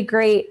 they're really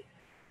great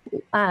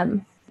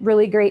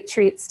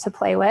treats to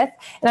play with.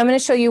 And I'm going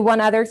to show you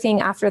one other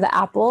thing after the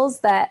apples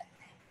that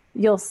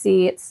you'll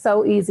see. It's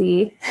so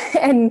easy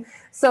and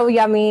so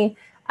yummy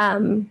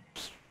and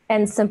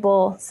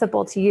simple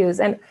to use.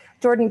 And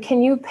Jordan,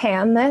 can you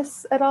pan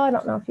this at all? I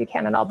don't know if you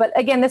can at all, but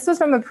again, this was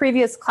from a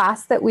previous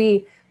class that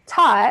we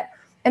taught.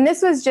 And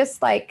this was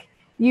just like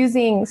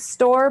using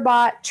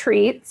store-bought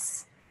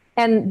treats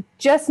and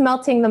just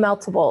melting the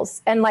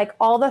meltables and like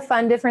all the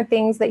fun different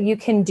things that you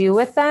can do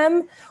with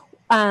them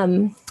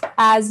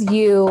as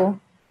you,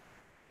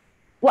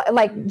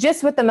 like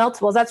just with the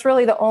meltables. That's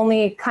really the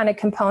only kind of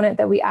component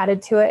that we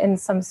added to it and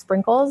some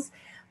sprinkles.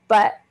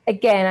 But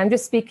again, I'm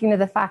just speaking to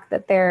the fact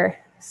that they're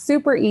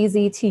super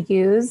easy to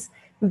use,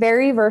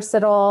 very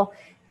versatile,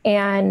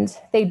 and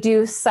they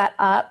do set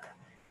up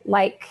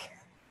like,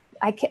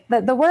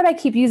 the word I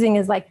keep using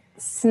is like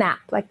snap.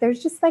 Like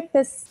there's just like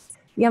this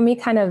yummy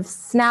kind of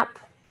snap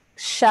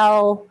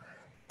shell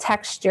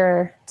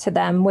texture to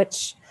them,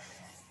 which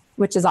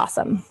is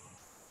awesome.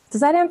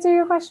 Does that answer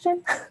your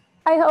question?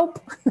 I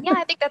hope. Yeah,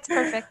 I think that's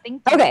perfect.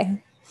 Thank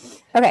you.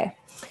 Okay.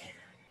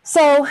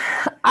 So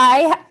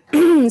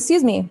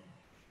excuse me.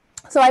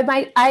 So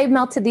I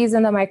melted these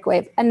in the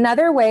microwave.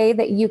 Another way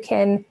that you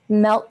can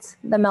melt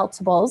the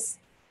meltables,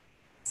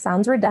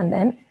 sounds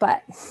redundant,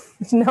 but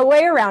there's no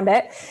way around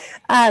it,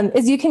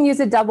 is you can use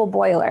a double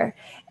boiler.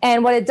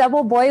 And what a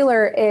double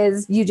boiler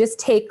is, you just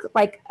take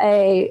like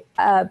a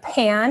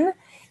pan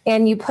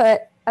and you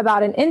put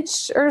about an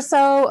inch or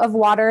so of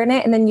water in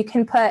it. And then you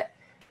can put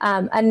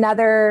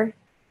another,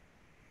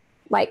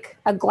 like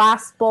a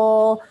glass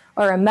bowl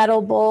or a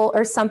metal bowl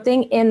or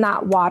something in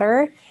that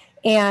water.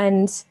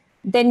 And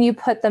then you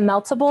put the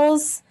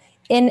meltables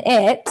in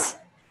it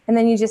and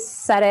then you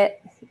just set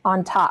it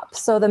on top.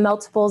 So the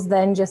meltables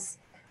then just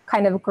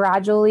kind of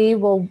gradually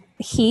will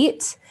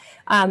heat.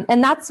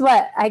 And that's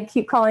what I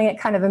keep calling it,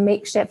 kind of a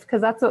makeshift, because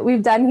that's what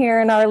we've done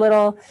here in our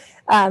little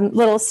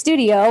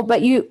studio.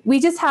 But we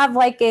just have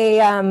like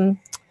this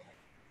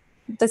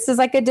is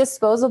like a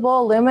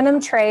disposable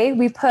aluminum tray.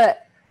 We put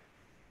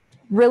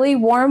really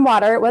warm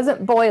water. It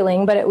wasn't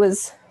boiling, but it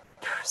was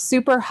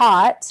super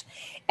hot.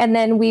 And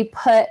then we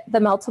put the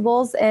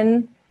meltables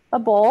in a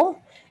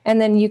bowl, and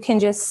then you can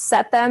just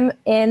set them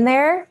in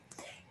there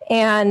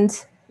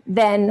and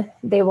then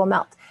they will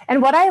melt.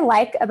 And what I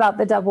like about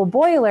the double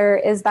boiler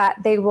is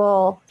that they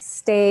will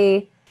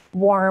stay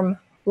warm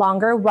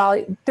longer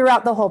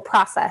throughout the whole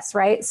process,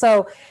 right?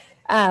 So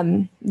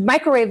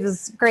microwave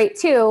is great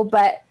too,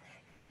 but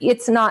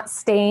it's not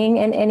staying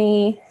in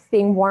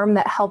anything warm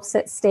that helps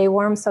it stay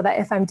warm, so that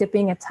if I'm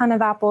dipping a ton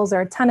of apples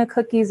or a ton of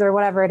cookies or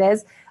whatever it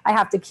is, I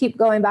have to keep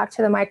going back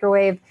to the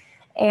microwave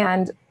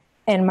and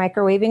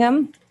microwaving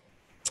them.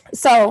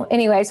 So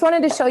anyway, I just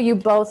wanted to show you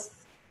both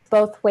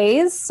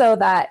ways so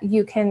that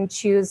you can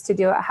choose to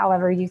do it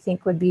however you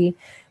think would be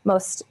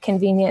most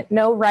convenient.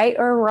 No right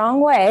or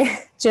wrong way,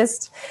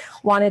 just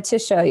wanted to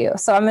show you.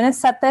 So I'm going to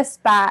set this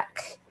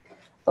back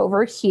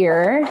over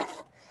here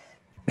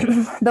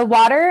The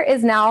water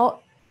is now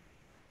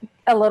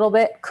a little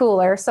bit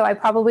cooler, so I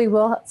probably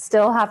will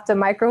still have to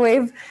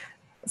microwave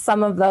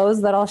some of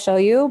those that I'll show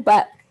you,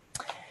 but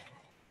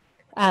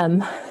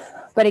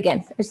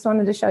again, I just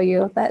wanted to show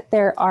you that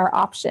there are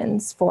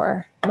options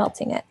for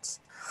melting it.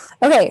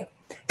 Okay,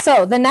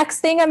 so the next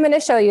thing I'm going to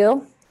show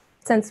you,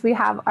 since we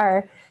have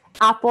our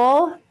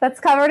apple that's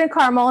covered in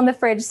caramel in the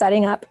fridge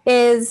setting up,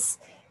 is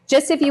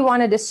just if you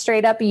wanted to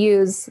straight up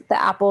use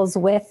the apples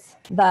with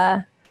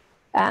the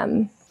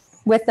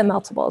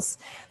meltables.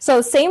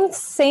 So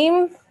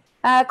same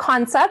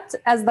concept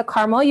as the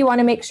caramel. You want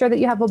to make sure that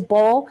you have a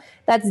bowl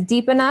that's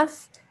deep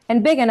enough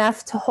and big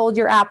enough to hold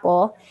your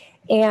apple.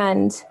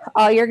 And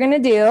all you're going to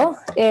do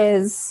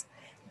is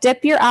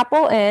dip your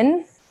apple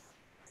in.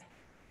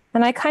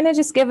 And I kind of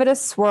just give it a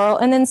swirl.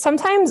 And then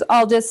sometimes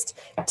I'll just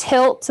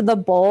tilt the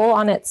bowl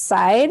on its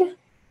side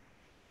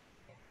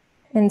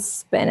and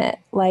spin it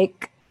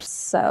like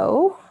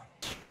so.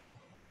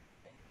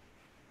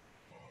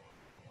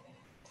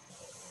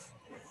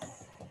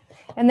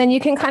 And then you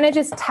can kind of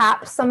just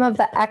tap some of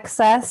the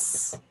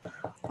excess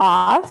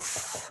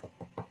off.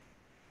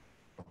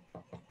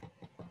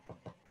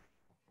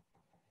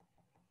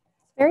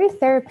 Very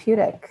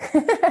therapeutic.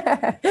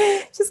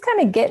 Just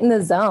kind of get in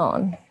the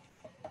zone.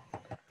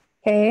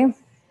 Okay.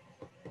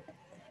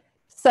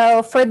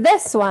 So for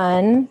this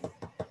one,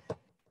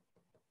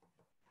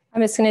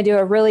 I'm just going to do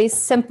a really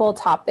simple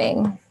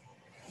topping.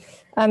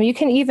 You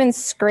can even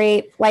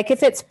scrape, like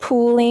if it's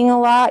pooling a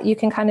lot, you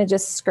can kind of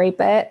just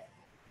scrape it.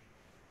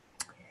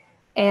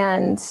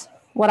 And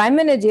what I'm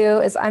going to do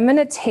is I'm going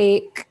to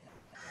take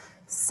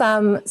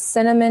some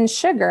cinnamon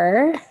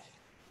sugar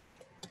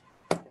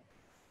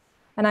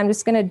and I'm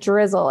just going to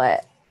drizzle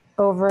it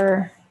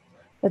over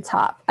the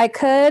top.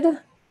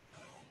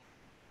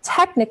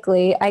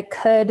 Technically, I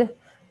could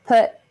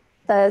put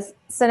the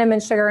cinnamon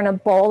sugar in a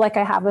bowl like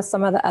I have with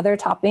some of the other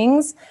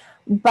toppings,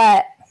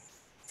 but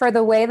for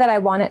the way that I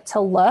want it to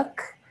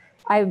look,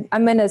 I'm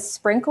going to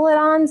sprinkle it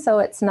on so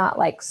it's not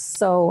like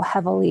so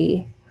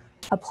heavily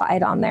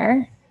applied on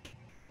there,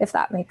 if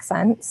that makes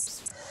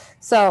sense.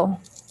 So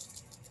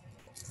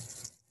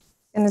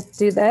I'm going to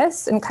do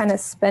this and kind of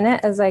spin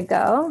it as I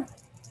go.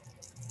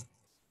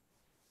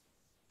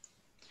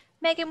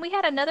 Megan, we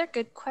had another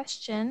good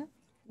question.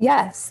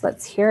 Yes,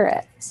 let's hear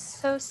it.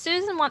 So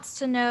Susan wants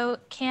to know,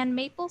 can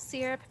maple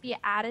syrup be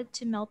added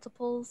to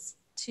meltables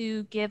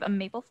to give a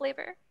maple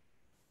flavor?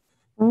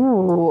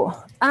 Ooh,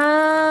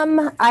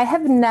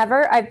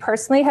 I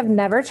personally have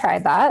never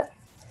tried that.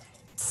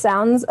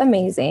 Sounds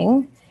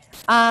amazing.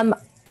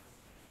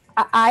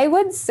 I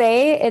would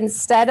say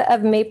instead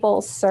of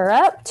maple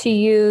syrup to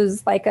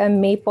use like a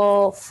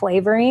maple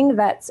flavoring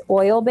that's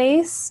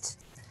oil-based.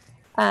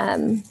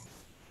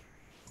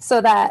 So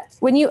that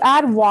when you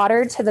add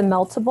water to the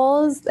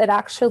meltables, it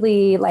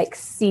actually like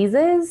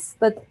seizes,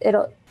 but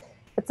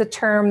it's a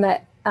term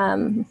that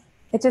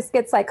it just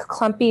gets like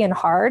clumpy and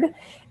hard.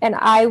 And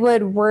I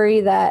would worry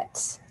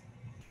that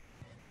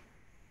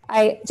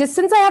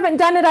since I haven't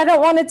done it, I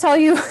don't want to tell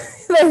you,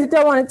 I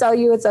don't want to tell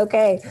you it's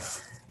okay.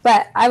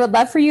 But I would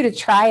love for you to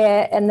try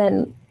it and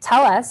then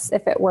tell us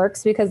if it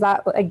works, because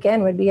that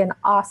again would be an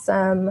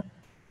awesome,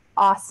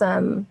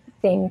 awesome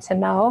thing to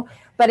know.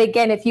 But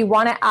again, if you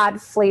want to add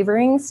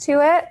flavorings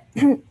to it,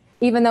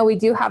 even though we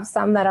do have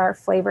some that are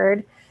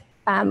flavored,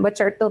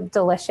 which are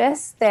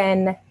delicious,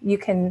 then you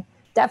can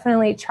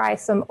definitely try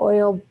some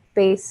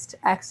oil-based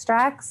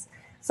extracts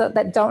so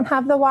that don't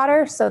have the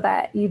water, so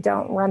that you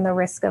don't run the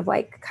risk of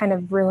like kind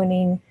of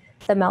ruining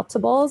the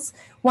meltables.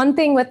 One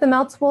thing with the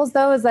meltables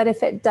though, is that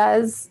if it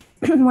does,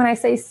 when I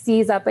say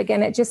seize up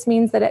again, it just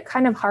means that it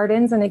kind of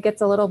hardens and it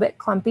gets a little bit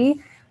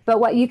clumpy.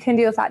 But what you can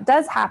do if that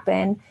does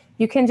happen,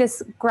 you can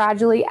just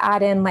gradually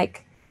add in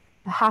like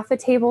half a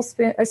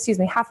teaspoon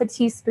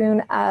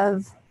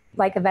of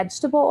like a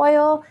vegetable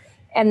oil,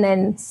 and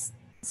then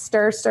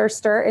stir,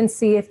 and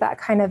see if that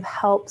kind of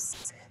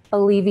helps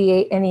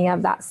alleviate any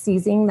of that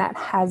seizing that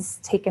has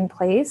taken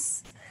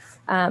place.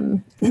 So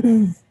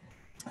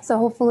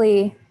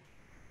hopefully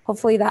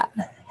that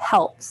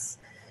helps.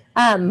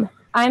 I'm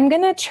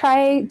gonna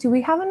try, do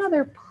we have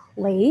another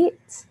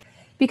plate?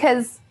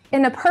 Because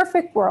in a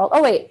perfect world,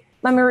 oh wait,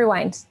 let me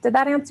rewind. Did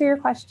that answer your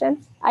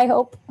question? I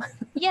hope.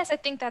 Yes, I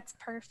think that's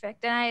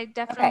perfect. And I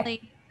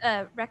definitely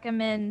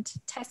recommend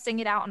testing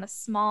it out on a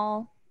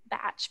small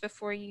batch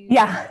before you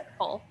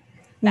full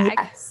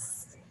bag.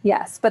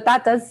 Yes, but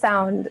that does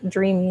sound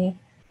dreamy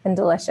and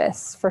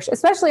delicious for sure,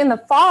 especially in the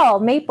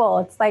fall. Maple,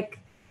 it's like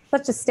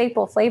such a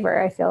staple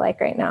flavor, I feel like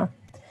right now.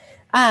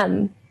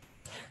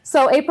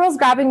 So April's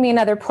grabbing me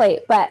another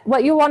plate, but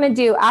what you want to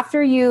do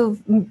after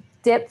you've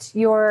dipped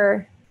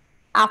your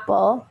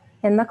apple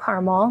in the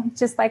caramel,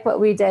 just like what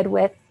we did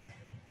with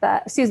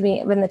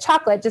in the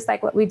chocolate, just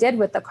like what we did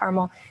with the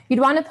caramel,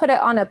 you'd want to put it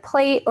on a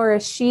plate or a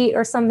sheet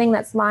or something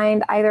that's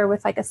lined either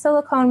with like a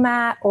silicone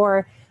mat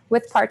or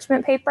with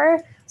parchment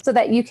paper, so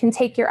that you can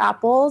take your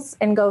apples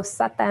and go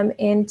set them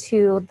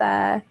into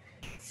the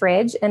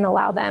fridge and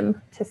allow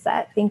them to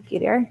set. Thank you,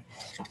 dear.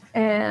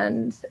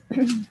 And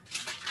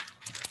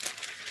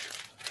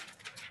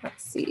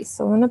let's see.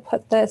 So I'm going to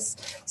put this.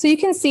 So you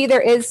can see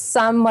there is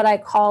some what I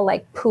call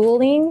like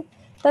pooling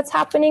that's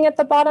happening at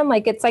the bottom.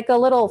 Like it's like a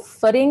little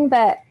footing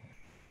that,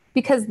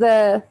 because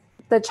the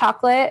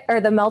chocolate or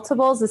the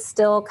meltables is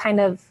still kind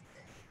of,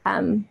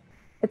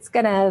 it's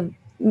going to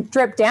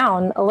drip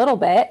down a little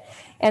bit.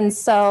 And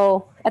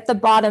so at the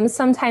bottom,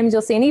 sometimes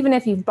you'll see, and even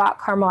if you've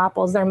bought caramel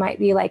apples, there might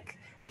be like,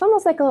 it's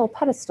almost like a little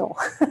pedestal.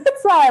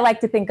 That's how I like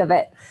to think of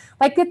it.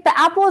 Like the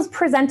apple is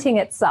presenting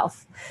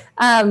itself,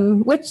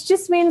 which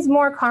just means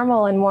more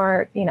caramel and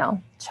more, you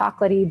know,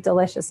 chocolatey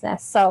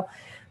deliciousness. So,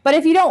 but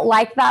if you don't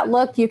like that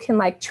look, you can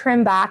like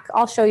trim back.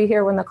 I'll show you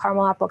here when the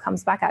caramel apple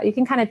comes back out. You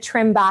can kind of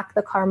trim back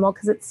the caramel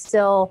because it's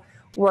still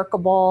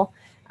workable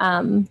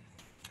to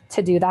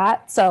do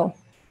that. So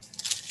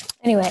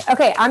anyway,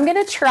 okay, I'm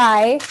gonna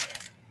try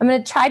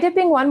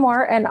dipping one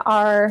more in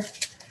our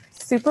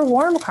super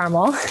warm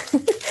caramel.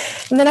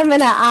 And then I'm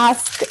gonna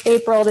ask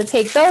April to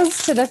take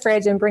those to the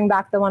fridge and bring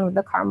back the one with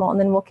the caramel. And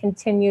then we'll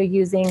continue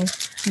using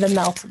the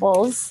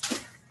meltables.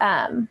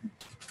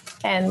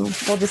 And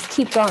we'll just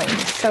keep going,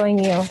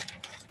 showing you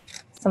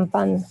some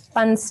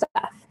fun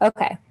stuff.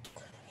 Okay.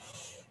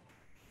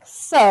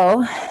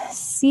 So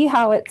see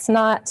how it's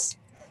not,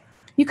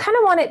 you kind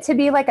of want it to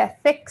be like a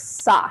thick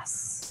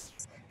sauce.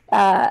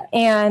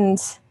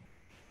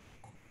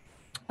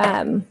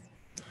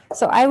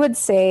 So I would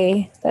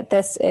say that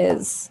this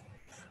is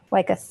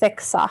like a thick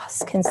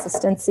sauce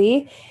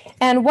consistency.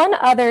 And one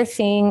other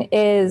thing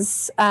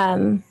is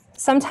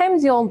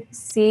sometimes you'll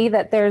see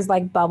that there's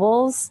like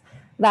bubbles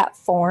that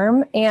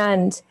form.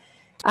 And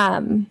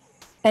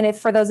if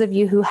for those of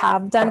you who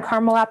have done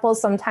caramel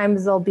apples,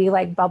 sometimes there'll be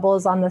like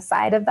bubbles on the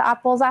side of the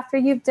apples after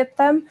you've dipped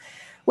them,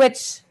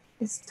 which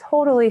is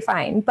totally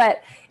fine.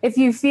 But if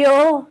you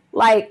feel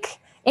like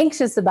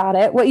anxious about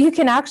it, what you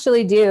can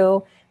actually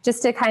do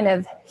just to kind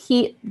of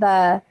heat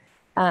the,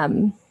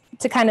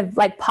 to kind of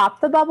like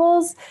pop the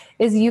bubbles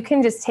is you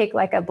can just take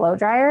like a blow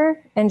dryer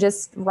and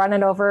just run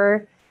it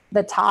over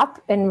the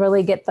top and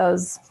really get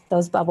those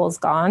bubbles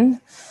gone.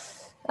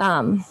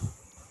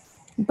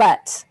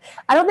 But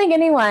I don't think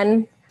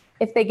anyone,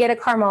 if they get a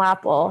caramel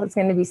apple, is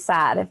going to be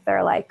sad if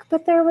they're like,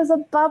 but there was a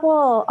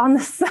bubble on the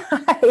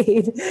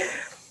side.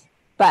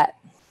 But,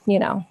 you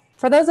know,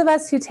 for those of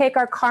us who take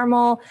our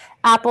caramel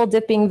apple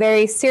dipping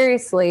very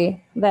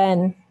seriously,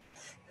 then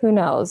who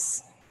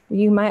knows?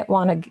 You might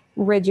want to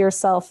rid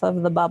yourself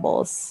of the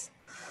bubbles.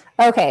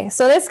 Okay,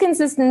 so this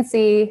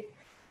consistency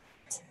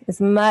is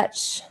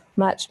much,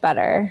 much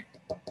better.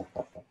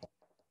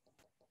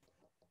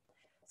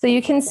 So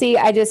you can see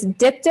I just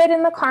dipped it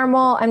in the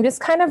caramel. I'm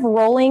just kind of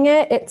rolling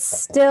it. It's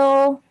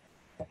still,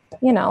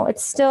 you know,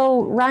 it's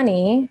still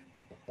runny,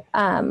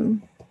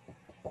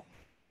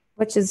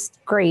 which is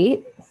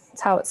great.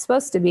 It's how it's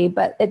supposed to be,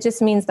 but it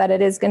just means that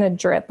it is going to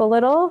drip a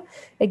little.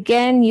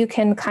 Again, you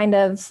can kind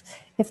of,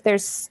 if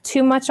there's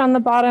too much on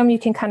the bottom, you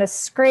can kind of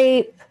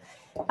scrape.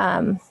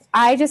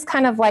 I just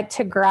kind of like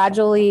to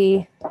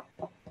gradually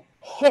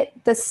hit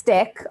the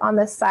stick on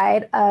the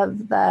side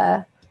of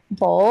the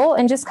bowl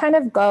and just kind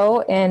of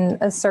go in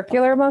a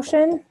circular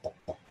motion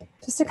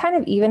just to kind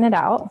of even it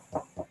out.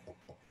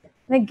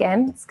 And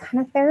again, it's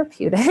kind of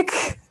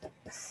therapeutic.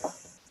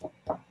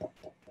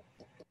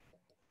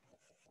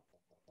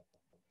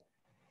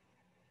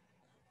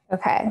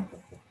 Okay.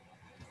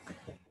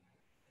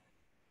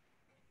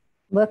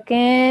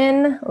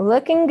 Looking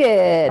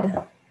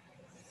good.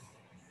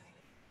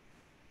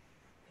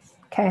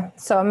 Okay,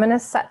 so I'm gonna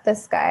set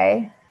this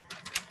guy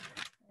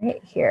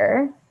right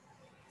here.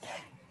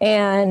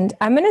 And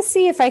I'm gonna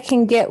see if I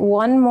can get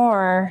one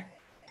more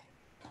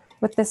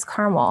with this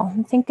caramel.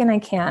 I'm thinking I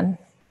can.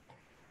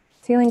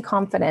 Feeling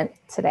confident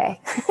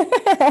today.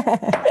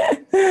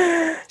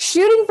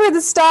 Shooting for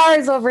the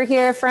stars over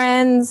here,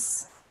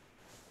 friends.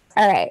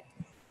 All right.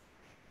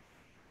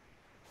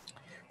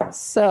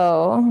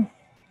 So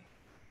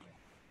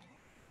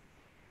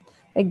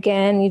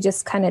again, you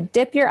just kind of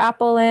dip your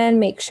apple in,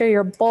 make sure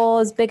your bowl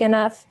is big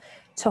enough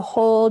to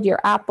hold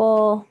your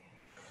apple.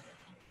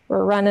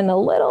 We're running a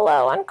little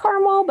low on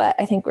caramel, but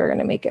I think we're going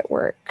to make it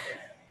work.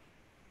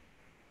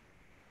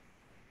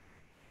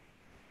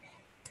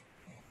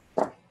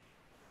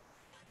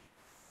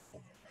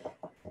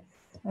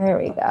 There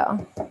we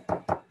go.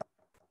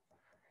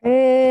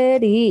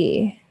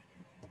 Pretty.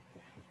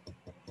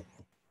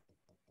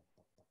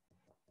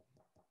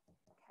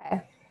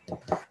 Okay.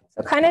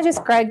 So kind of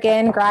just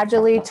again,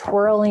 gradually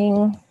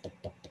twirling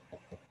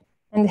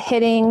and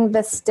hitting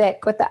the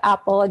stick with the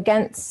apple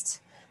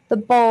against the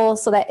bowl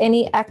so that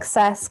any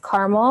excess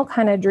caramel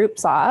kind of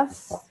droops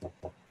off.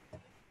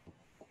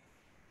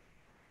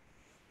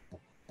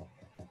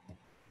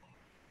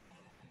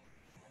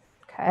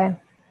 Okay.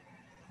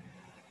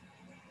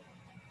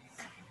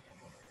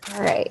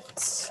 All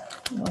right.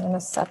 I'm going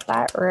to set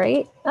that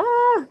right.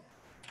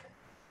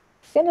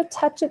 It's going to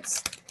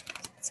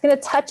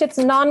touch its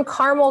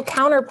non-caramel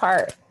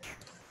counterpart.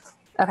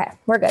 Okay,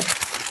 we're good.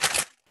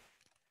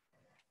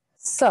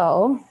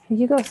 So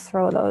you go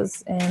throw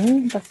those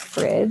in the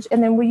fridge,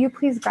 and then will you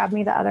please grab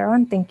me the other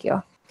one? Thank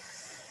you.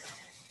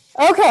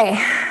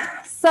 Okay,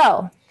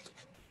 so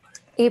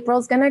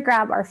April's gonna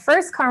grab our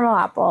first caramel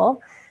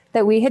apple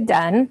that we had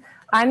done.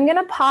 I'm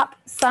gonna pop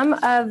some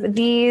of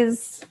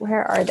these,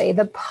 where are they?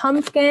 The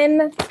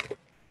pumpkin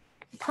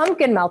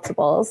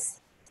meltables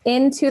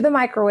into the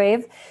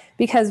microwave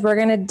because we're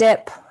gonna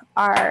dip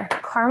our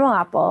caramel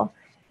apple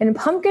in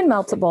pumpkin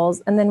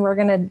meltables, and then we're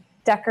gonna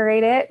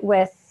decorate it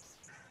with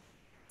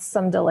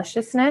some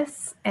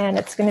deliciousness, and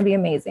it's gonna be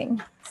amazing.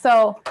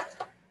 So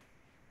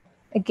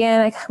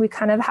again, we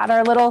kind of had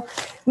our little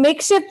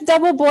makeshift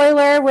double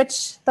boiler,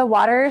 which the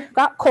water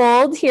got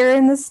cold here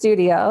in the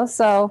studio.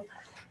 So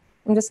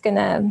I'm just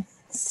gonna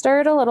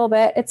stir it a little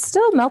bit. It's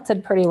still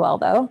melted pretty well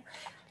though.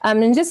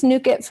 And just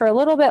nuke it for a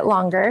little bit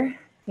longer.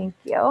 Thank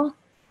you.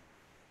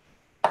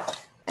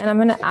 And I'm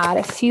gonna add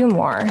a few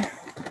more.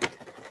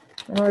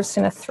 And we're just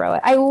gonna throw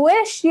it. I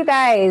wish you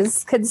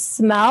guys could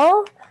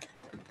smell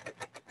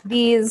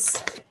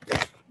these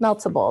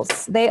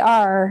meltables. They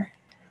are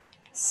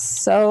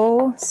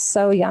so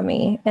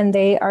yummy. And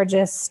they are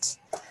just,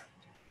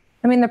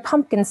 I mean, they're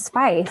pumpkin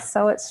spice.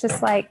 So it's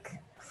just like,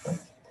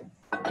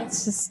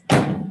 it's just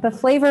the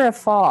flavor of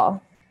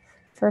fall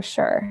for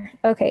sure.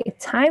 Okay,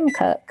 time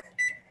cook.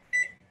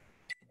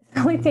 It's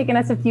only taken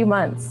us a few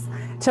months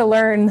to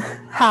learn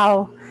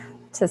how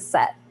to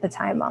set the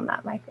time on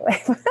that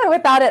microwave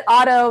without it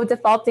auto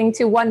defaulting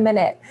to 1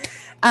 minute.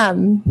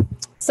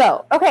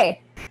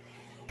 Okay.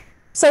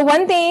 So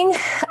one thing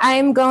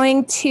I'm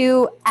going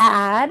to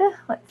add,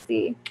 let's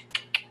see.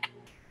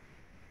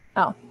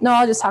 Oh, no,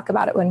 I'll just talk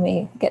about it when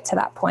we get to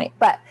that point.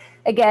 But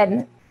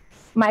again,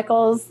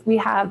 Michael's, we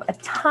have a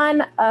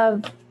ton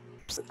of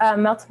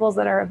meltables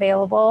that are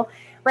available.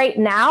 Right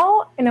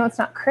now, I know it's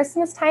not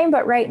Christmas time,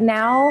 but right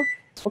now,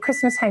 well,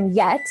 Christmas time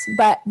yet,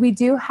 but we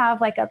do have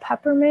like a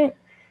peppermint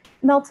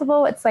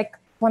meltable. It's like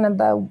one of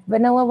the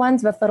vanilla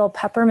ones with little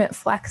peppermint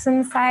flecks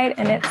inside,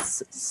 and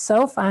it's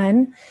so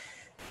fun.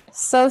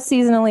 So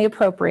seasonally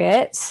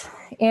appropriate.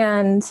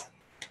 And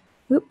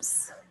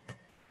oops.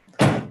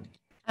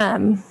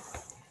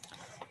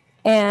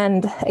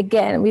 And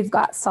again, we've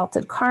got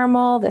salted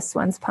caramel. This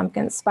one's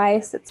pumpkin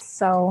spice. It's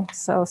so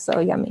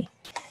yummy.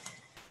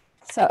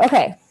 So,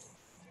 okay.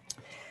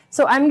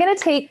 So I'm gonna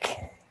take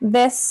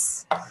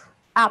this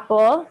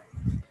apple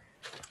and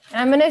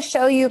I'm gonna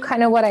show you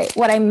kind of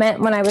what I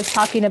meant when I was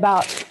talking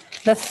about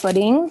the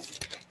footing.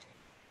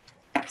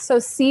 So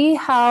see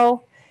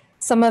how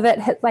some of it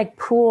had like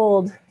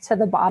pooled to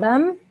the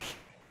bottom.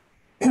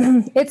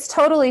 It's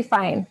totally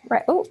fine,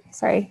 right? Oh,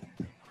 sorry.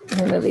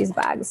 Let me move these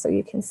bags so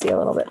you can see a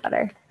little bit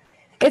better.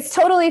 It's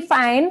totally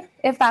fine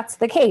if that's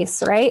the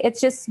case, right? It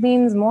just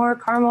means more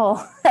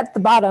caramel at the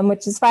bottom,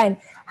 which is fine.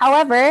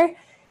 However,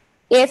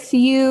 if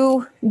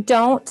you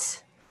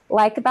don't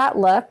like that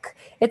look,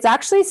 it's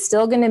actually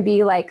still going to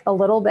be like a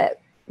little bit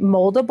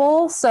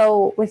moldable.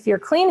 So with your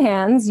clean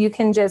hands, you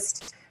can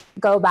just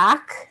go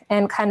back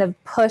and kind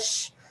of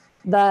push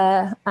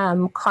the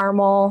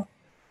caramel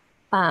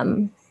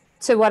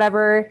to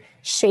whatever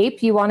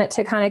shape you want it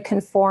to kind of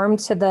conform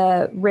to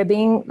the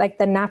ribbing, like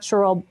the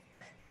natural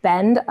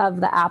bend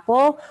of the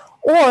apple.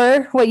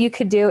 Or what you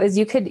could do is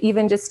you could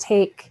even just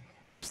take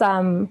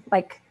some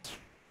like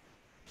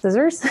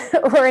scissors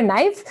or a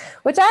knife,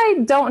 which I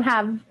don't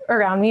have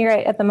around me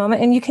right at the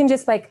moment. And you can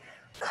just like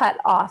cut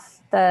off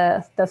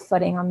the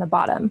footing on the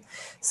bottom.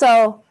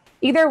 So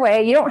either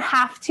way, you don't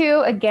have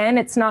to. Again,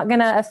 it's not going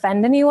to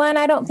offend anyone,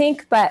 I don't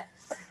think. But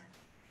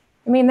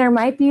I mean, there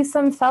might be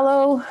some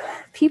fellow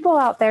people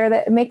out there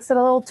that makes it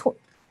a little,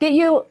 get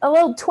you a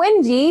little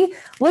twingy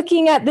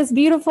looking at this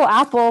beautiful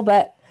apple,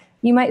 but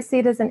you might see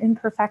it as an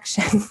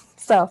imperfection.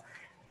 So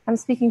I'm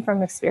speaking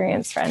from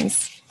experience,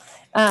 friends.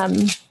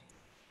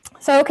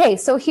 Okay,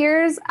 so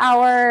here's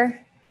our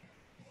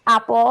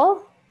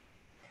apple.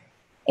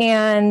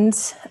 And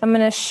I'm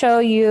going to show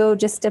you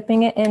just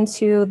dipping it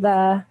into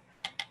the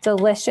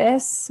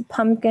delicious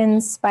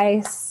pumpkin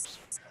spice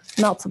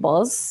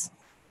meltables.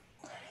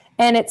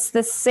 And it's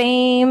the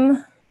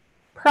same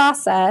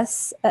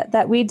process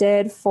that we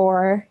did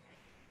for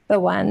the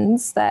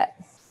ones that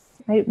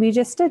we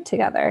just did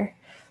together.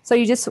 So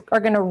you just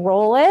are going to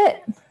roll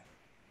it.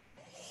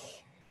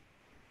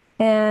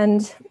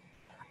 And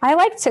I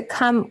like to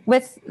come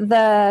with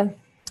the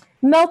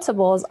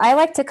meltables, I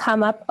like to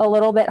come up a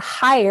little bit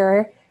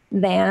higher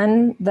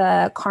than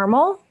the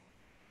caramel.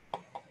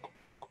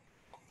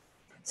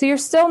 So you're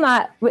still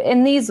not,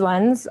 in these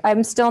ones,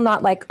 I'm still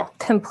not like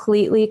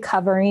completely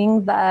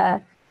covering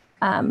the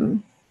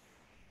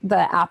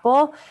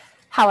apple.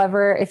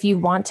 However, if you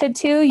wanted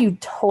to, you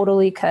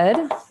totally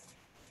could.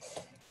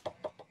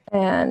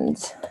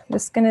 And I'm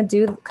just gonna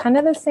do kind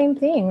of the same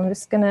thing. I'm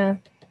just gonna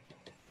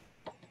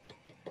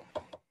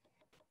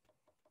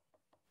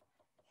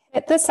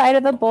hit the side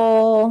of the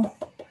bowl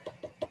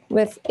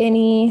with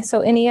any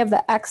of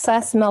the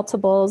excess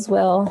meltables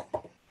will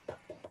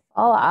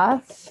fall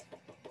off.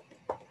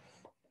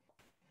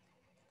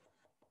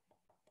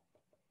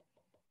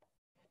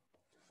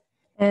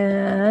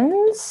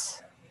 And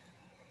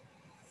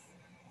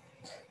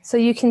so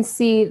you can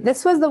see,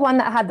 this was the one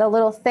that had the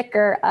little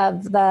thicker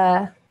of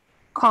the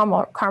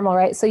caramel,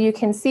 right? So you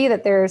can see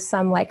that there's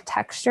some like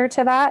texture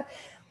to that.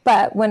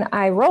 But when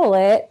I roll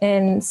it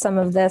in some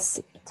of this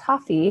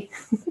toffee,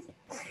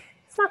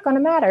 it's not going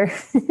to matter.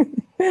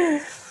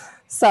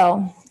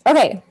 So,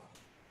 okay.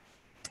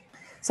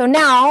 So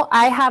now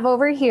I have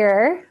over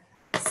here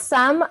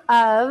some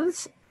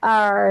of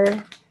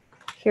our,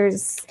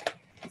 here's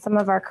some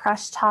of our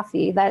crushed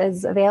toffee that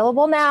is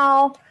available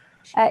now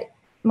at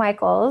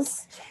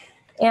Michael's.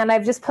 And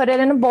I've just put it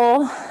in a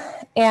bowl,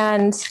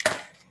 and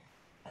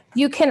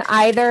you can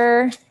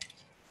either,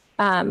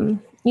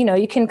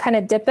 you can kind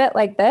of dip it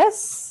like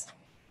this.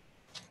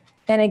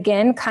 And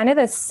again, kind of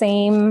the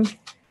same,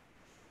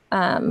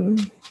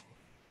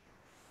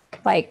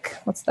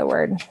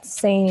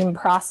 same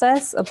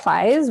process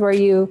applies, where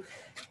you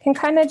can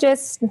kind of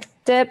just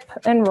dip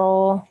and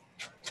roll,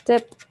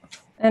 dip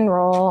and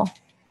roll,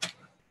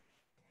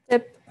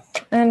 dip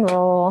and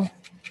roll.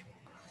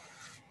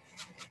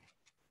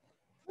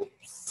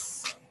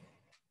 Oops.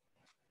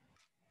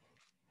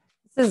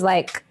 This is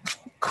like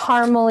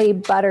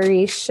caramely,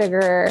 buttery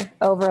sugar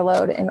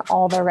overload in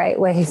all the right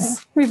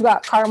ways. We've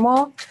got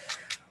caramel,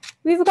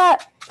 we've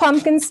got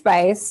pumpkin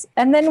spice,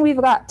 and then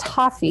we've got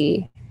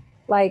toffee.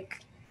 Like,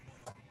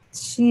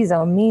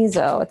 cheezo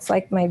mizo. It's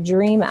like my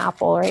dream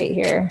apple right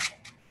here.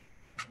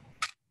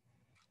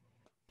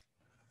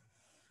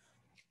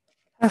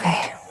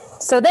 Okay,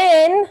 so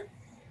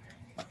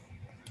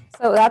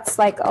that's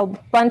like a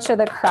bunch of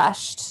the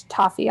crushed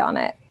toffee on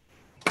it.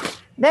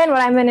 Then what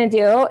I'm gonna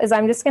do is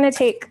I'm just gonna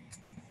take,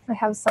 I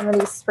have some of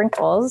these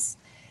sprinkles,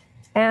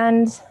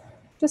 and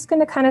just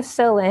gonna kind of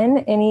fill in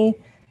any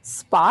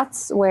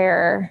spots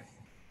where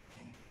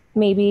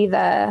maybe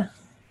there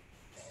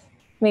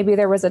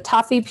was a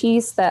toffee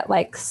piece that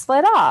like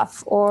slid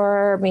off,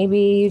 or maybe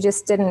you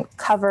just didn't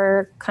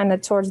cover kind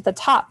of towards the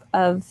top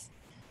of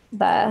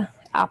the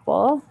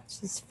apple,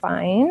 which is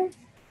fine.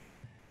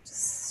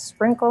 Just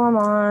sprinkle them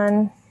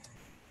on.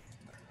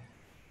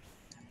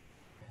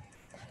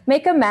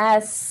 Make a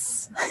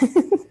mess.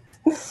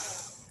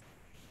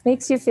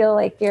 Makes you feel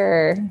like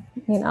you're,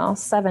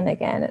 7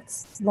 again.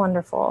 It's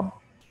wonderful.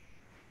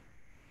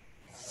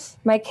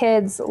 My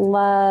kids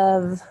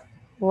love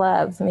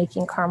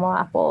making caramel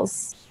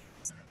apples,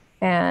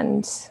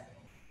 and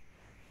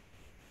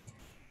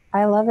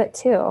I love it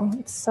too.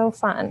 It's so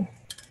fun.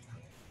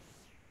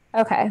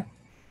 Okay.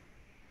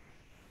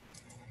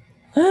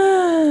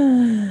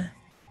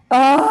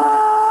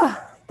 Oh,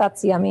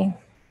 that's yummy.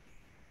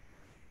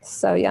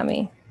 So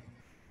yummy.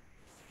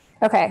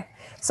 Okay,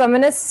 so I'm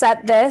going to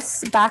set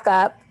this back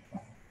up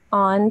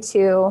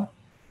onto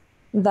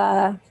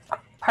the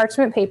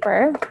parchment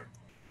paper.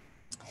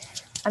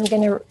 I'm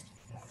going to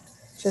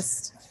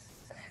just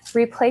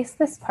replace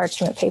this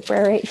parchment paper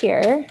right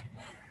here.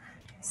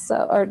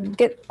 So, or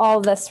get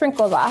all the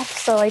sprinkles off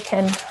so I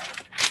can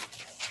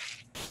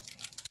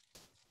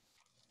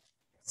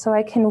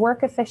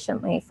work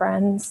efficiently,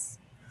 friends.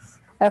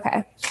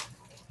 Okay.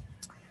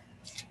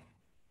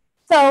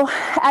 So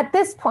at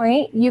this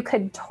point, you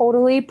could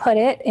totally put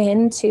it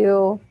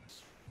into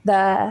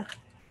the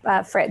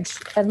fridge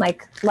and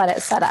like let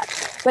it set up.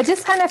 But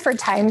just kind of for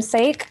time's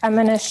sake, I'm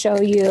going to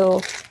show you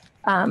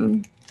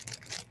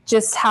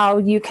just how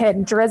you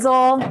can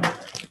drizzle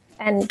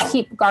and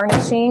keep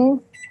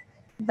garnishing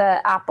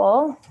the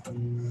apple.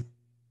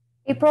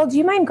 April, do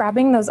you mind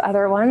grabbing those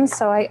other ones?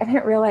 So I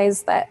didn't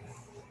realize that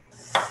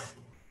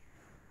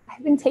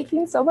I've been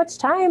taking so much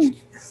time.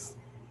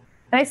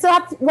 And I still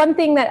have one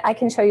thing that I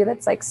can show you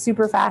that's like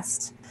super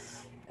fast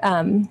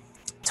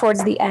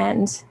towards the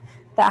end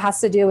that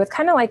has to do with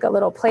kind of like a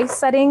little place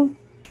setting.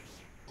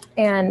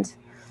 And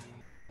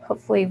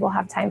hopefully we'll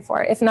have time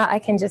for it. If not, I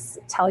can just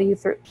tell you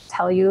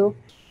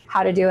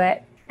how to do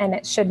it, and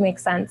it should make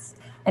sense.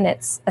 And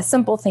it's a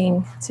simple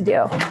thing to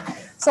do.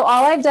 So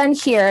all I've done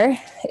here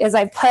is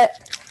I put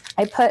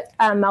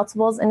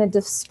Meltables in a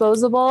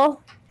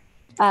disposable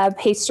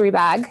pastry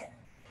bag,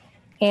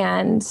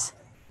 and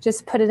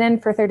just put it in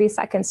for 30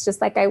 seconds, just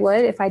like I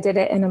would if I did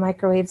it in a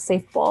microwave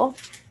safe bowl.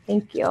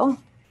 Thank you.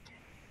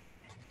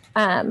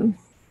 And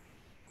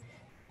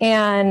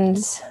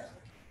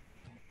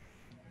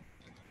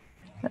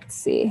let's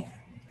see,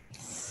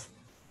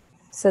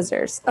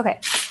 scissors. Okay.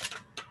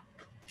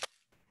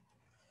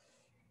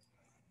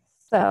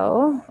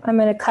 So I'm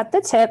gonna cut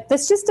the tip.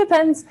 This just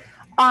depends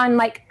on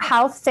like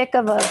how thick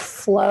of a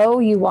flow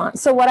you want.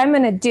 So what I'm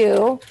gonna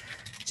do,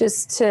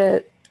 just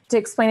to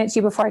explain it to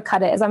you before I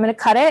cut it, is I'm gonna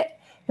cut it,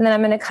 and then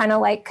I'm going to kind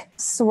of like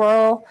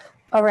swirl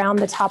around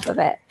the top of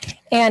it.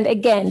 And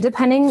again,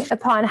 depending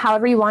upon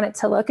however you want it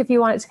to look, if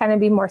you want it to kind of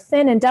be more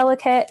thin and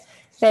delicate,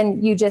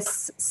 then you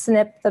just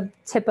snip the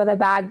tip of the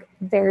bag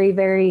very,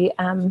 very,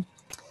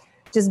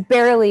 just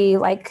barely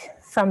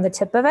like from the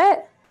tip of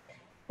it.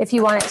 If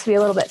you want it to be a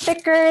little bit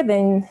thicker,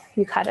 then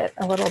you cut it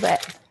a little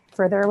bit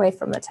further away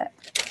from the tip.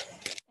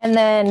 And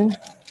then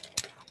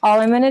all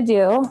I'm going to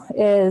do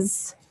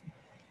is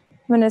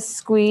I'm going to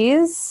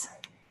squeeze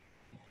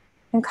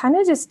and kind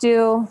of just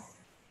do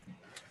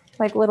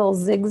like little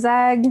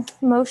zigzag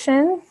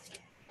motion.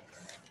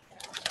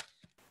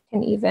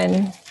 And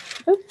even,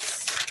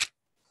 oops,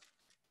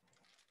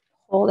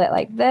 hold it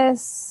like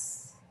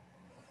this.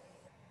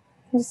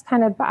 Just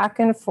kind of back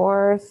and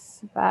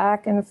forth,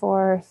 back and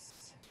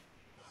forth.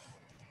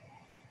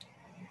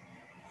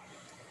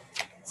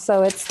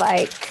 So it's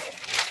like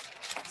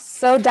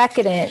so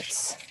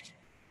decadent.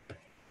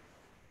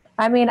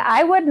 I mean,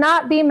 I would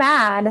not be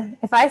mad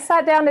if I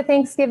sat down to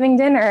Thanksgiving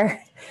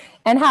dinner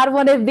and had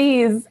one of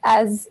these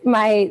as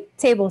my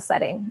table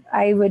setting.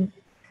 It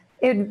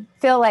would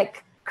feel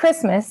like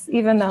Christmas,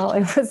 even though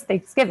it was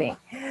Thanksgiving.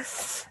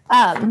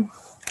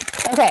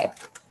 Okay,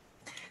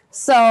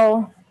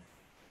 so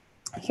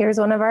here's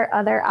one of our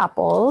other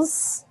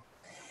apples.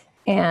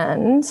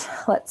 And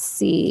let's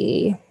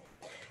see.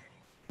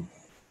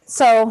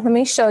 So let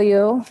me show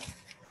you.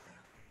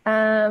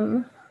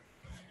 I'm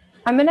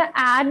going to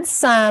add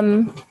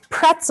some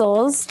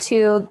pretzels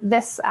to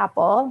this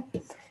apple.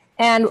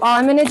 And all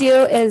I'm going to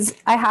do is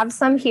I have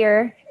some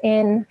here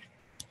in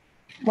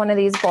one of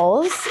these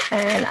bowls,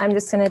 and I'm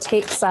just going to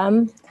take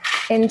some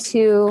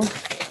into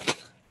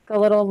the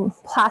little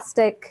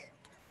plastic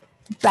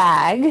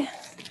bag.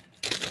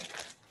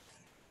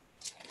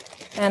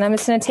 And I'm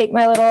just going to take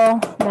my little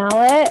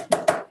mallet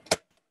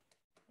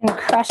and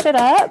crush it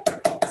up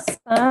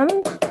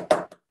some.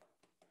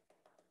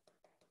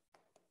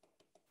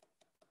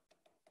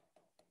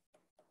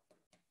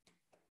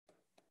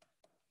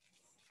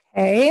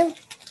 Okay.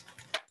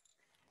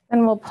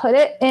 And we'll put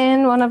it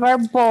in one of our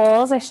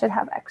bowls. I should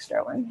have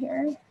extra one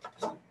here.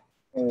 There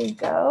we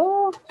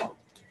go.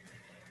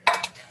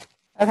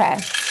 Okay.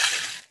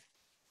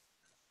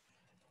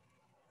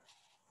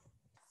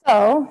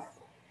 So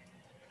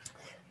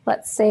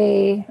let's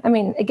say, I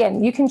mean,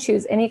 again, you can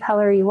choose any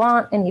color you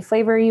want, any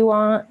flavor you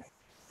want,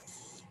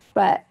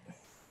 but I'm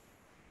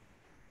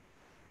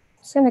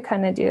just going to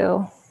kind of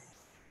do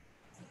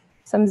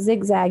some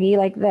zigzaggy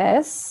like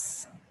this.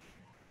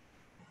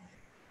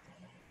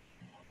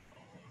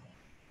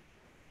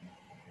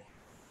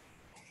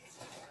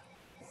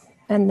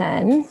 And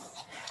then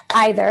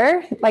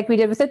either, like we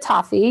did with the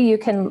toffee, you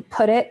can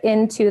put it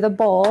into the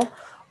bowl,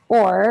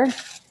 or you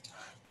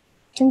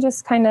can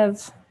just kind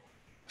of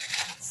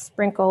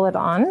sprinkle it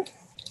on.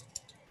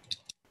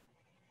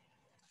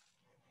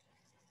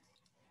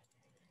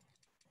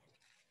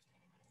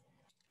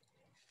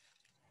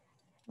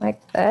 Like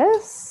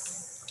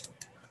this.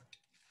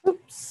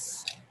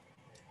 Oops.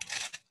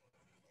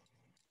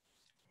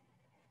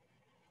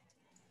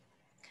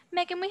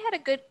 Megan, we had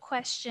a good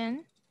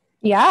question.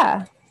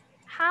 Yeah.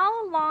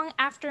 How long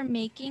after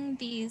making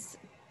these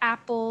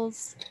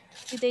apples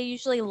do they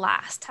usually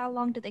last? How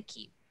long do they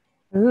keep?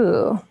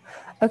 Ooh.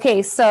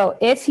 Okay, so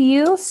if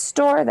you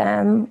store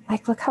them,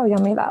 like, look how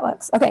yummy that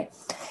looks. Okay.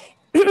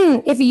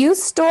 If you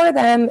store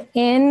them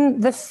in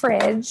the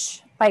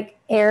fridge, like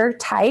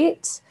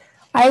airtight,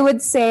 I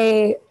would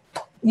say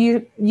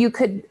you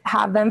could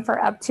have them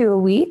for up to a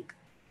week.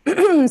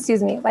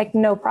 Excuse me, like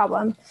no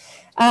problem.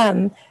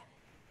 I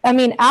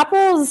mean,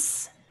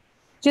 apples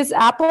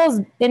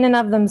in and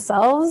of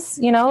themselves,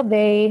 you know,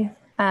 they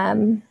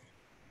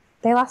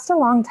last a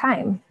long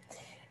time.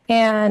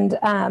 And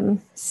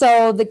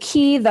so the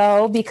key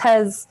though,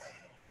 because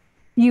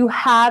you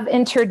have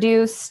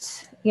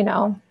introduced, you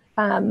know,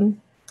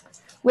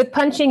 with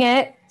punching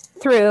it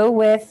through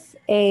with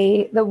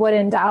the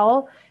wooden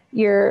dowel,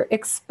 you're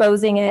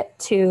exposing it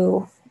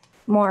to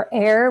more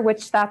air,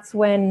 which that's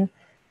when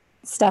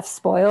stuff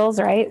spoils,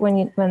 right?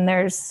 When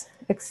there's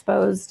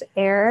exposed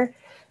air.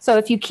 So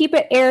if you keep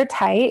it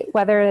airtight,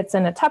 whether it's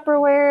in a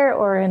Tupperware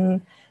or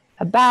in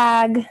a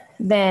bag,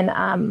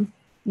 then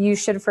you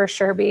should for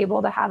sure be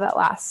able to have it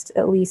last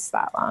at least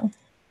that long.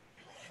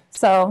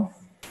 So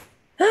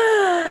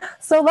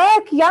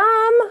look,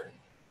 yum.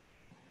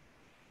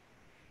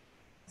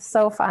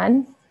 So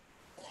fun.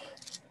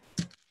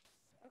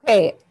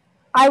 Okay,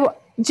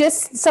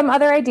 just some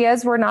other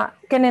ideas. We're not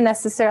going to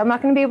necessarily, I'm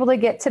not going to be able to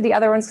get to the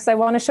other ones because I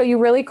want to show you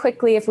really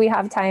quickly if we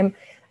have time.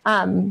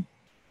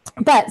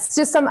 But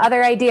just some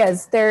other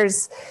ideas.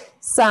 There's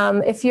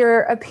some, if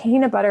you're a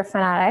peanut butter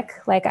fanatic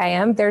like I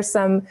am, there's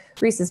some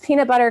Reese's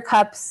peanut butter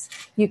cups.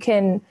 You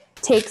can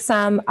take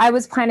some, I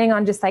was planning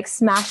on just like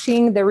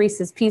smashing the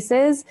Reese's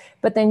pieces,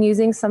 but then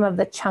using some of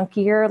the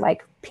chunkier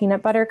like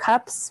peanut butter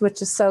cups,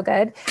 which is so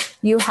good.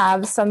 You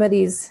have some of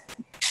these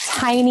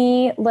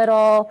tiny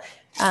little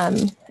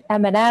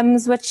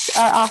M&Ms, which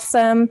are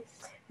awesome.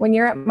 When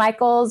you're at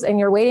Michael's and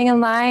you're waiting in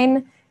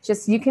line,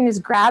 you can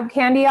just grab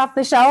candy off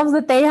the shelves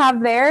that they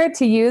have there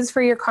to use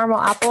for your caramel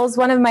apples.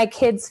 One of my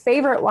kids'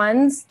 favorite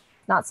ones,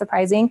 not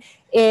surprising,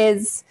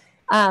 is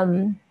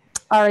are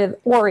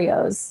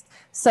Oreos.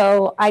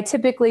 So I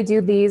typically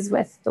do these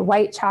with the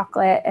white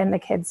chocolate and the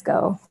kids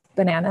go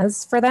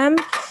bananas for them.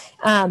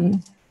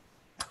 And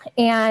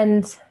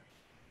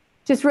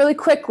just really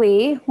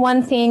quickly,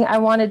 one thing I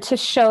wanted to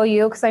show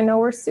you, because I know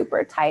we're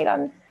super tight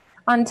on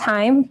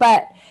time,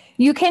 but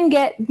you can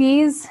get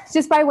these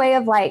just by way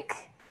of like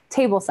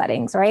table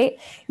settings, right?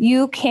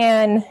 You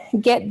can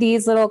get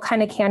these little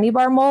kind of candy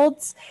bar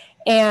molds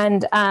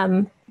and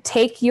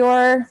take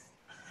your,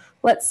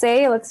 let's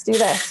do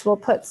this. We'll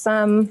put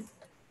some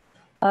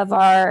of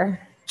our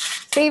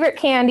favorite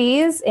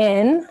candies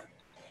in,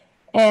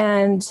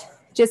 and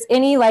just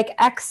any like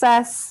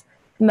excess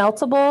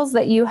meltables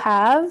that you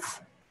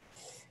have.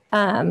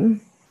 You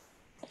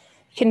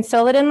can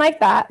fill it in like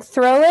that,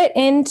 throw it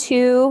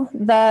into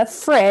the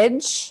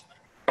fridge,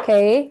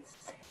 okay?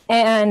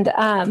 And,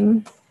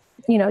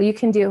 you know, you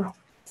can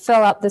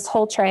fill up this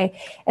whole tray.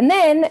 And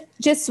then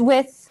just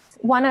with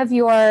one of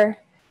your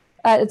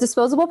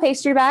disposable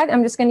pastry bag,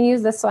 I'm just gonna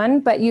use this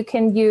one, but you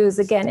can use,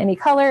 again, any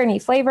color, any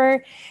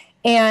flavor.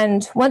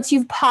 And once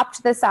you've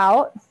popped this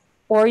out,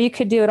 or you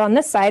could do it on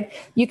this side,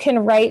 you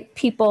can write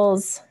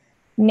people's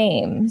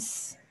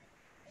names.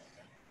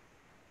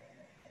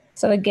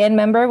 So again,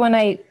 remember when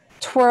I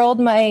twirled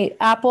my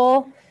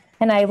apple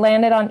and I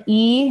landed on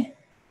E?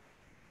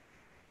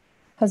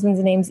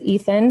 Husband's name's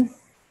Ethan.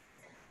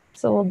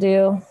 So we'll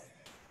do,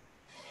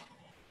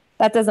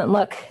 that doesn't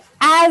look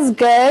as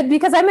good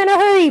because I'm in a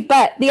hurry,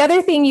 but the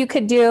other thing you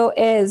could do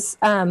is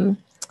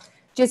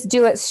just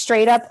do it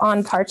straight up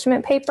on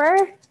parchment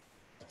paper,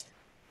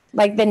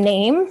 like the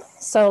name.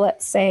 So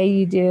let's say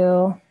you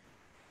do,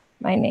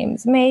 my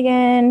name's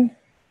Megan.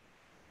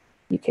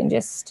 You can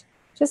just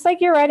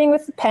like you're writing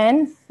with a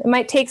pen. It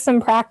might take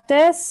some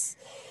practice.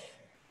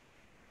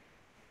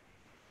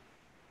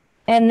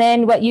 And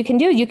then what you can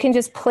do, you can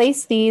just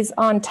place these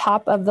on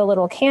top of the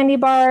little candy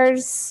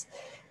bars.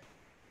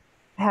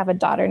 I have a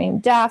daughter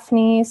named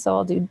Daphne, so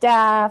I'll do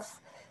Daph.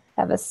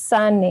 I have a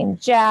son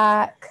named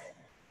Jack,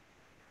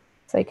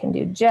 so I can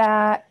do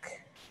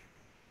Jack.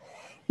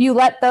 You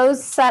let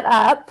those set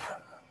up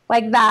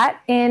like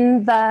that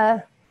in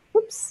the,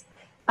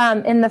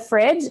 in the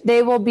fridge.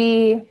 They will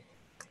be,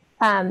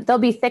 they'll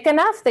be thick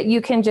enough that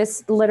you can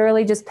just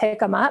literally just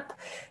pick them up.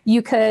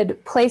 You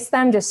could place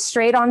them just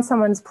straight on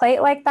someone's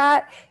plate like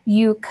that.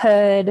 You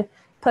could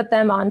put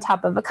them on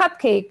top of a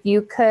cupcake.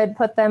 You could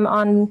put them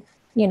on,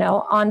 you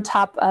know, on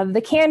top of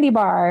the candy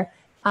bar.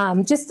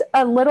 Just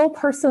a little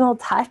personal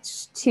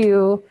touch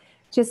to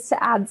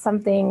add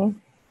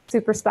something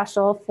super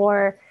special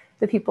for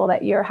the people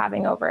that you're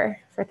having over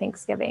for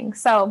Thanksgiving.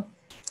 So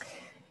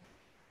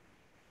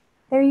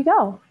there you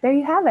go. There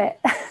you have it.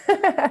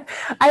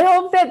 I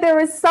hope that there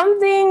was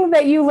something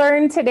that you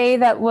learned today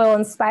that will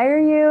inspire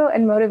you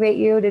and motivate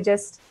you to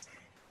just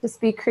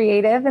be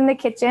creative in the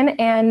kitchen,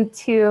 and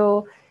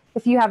to,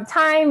 if you have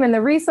time and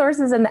the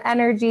resources and the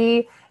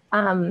energy,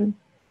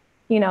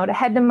 you know, to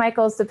head to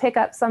Michael's to pick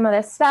up some of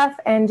this stuff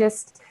and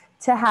just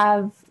to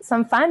have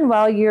some fun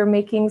while you're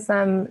making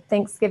some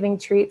Thanksgiving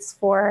treats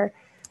for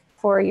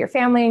your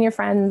family and your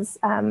friends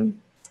on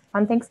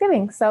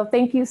Thanksgiving. So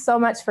thank you so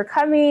much for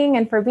coming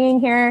and for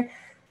being here.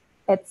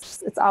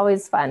 It's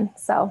always fun.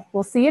 So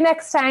we'll see you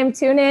next time.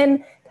 Tune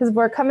in because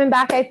we're coming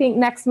back, I think,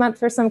 next month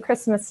for some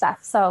Christmas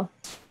stuff. So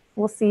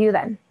we'll see you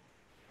then.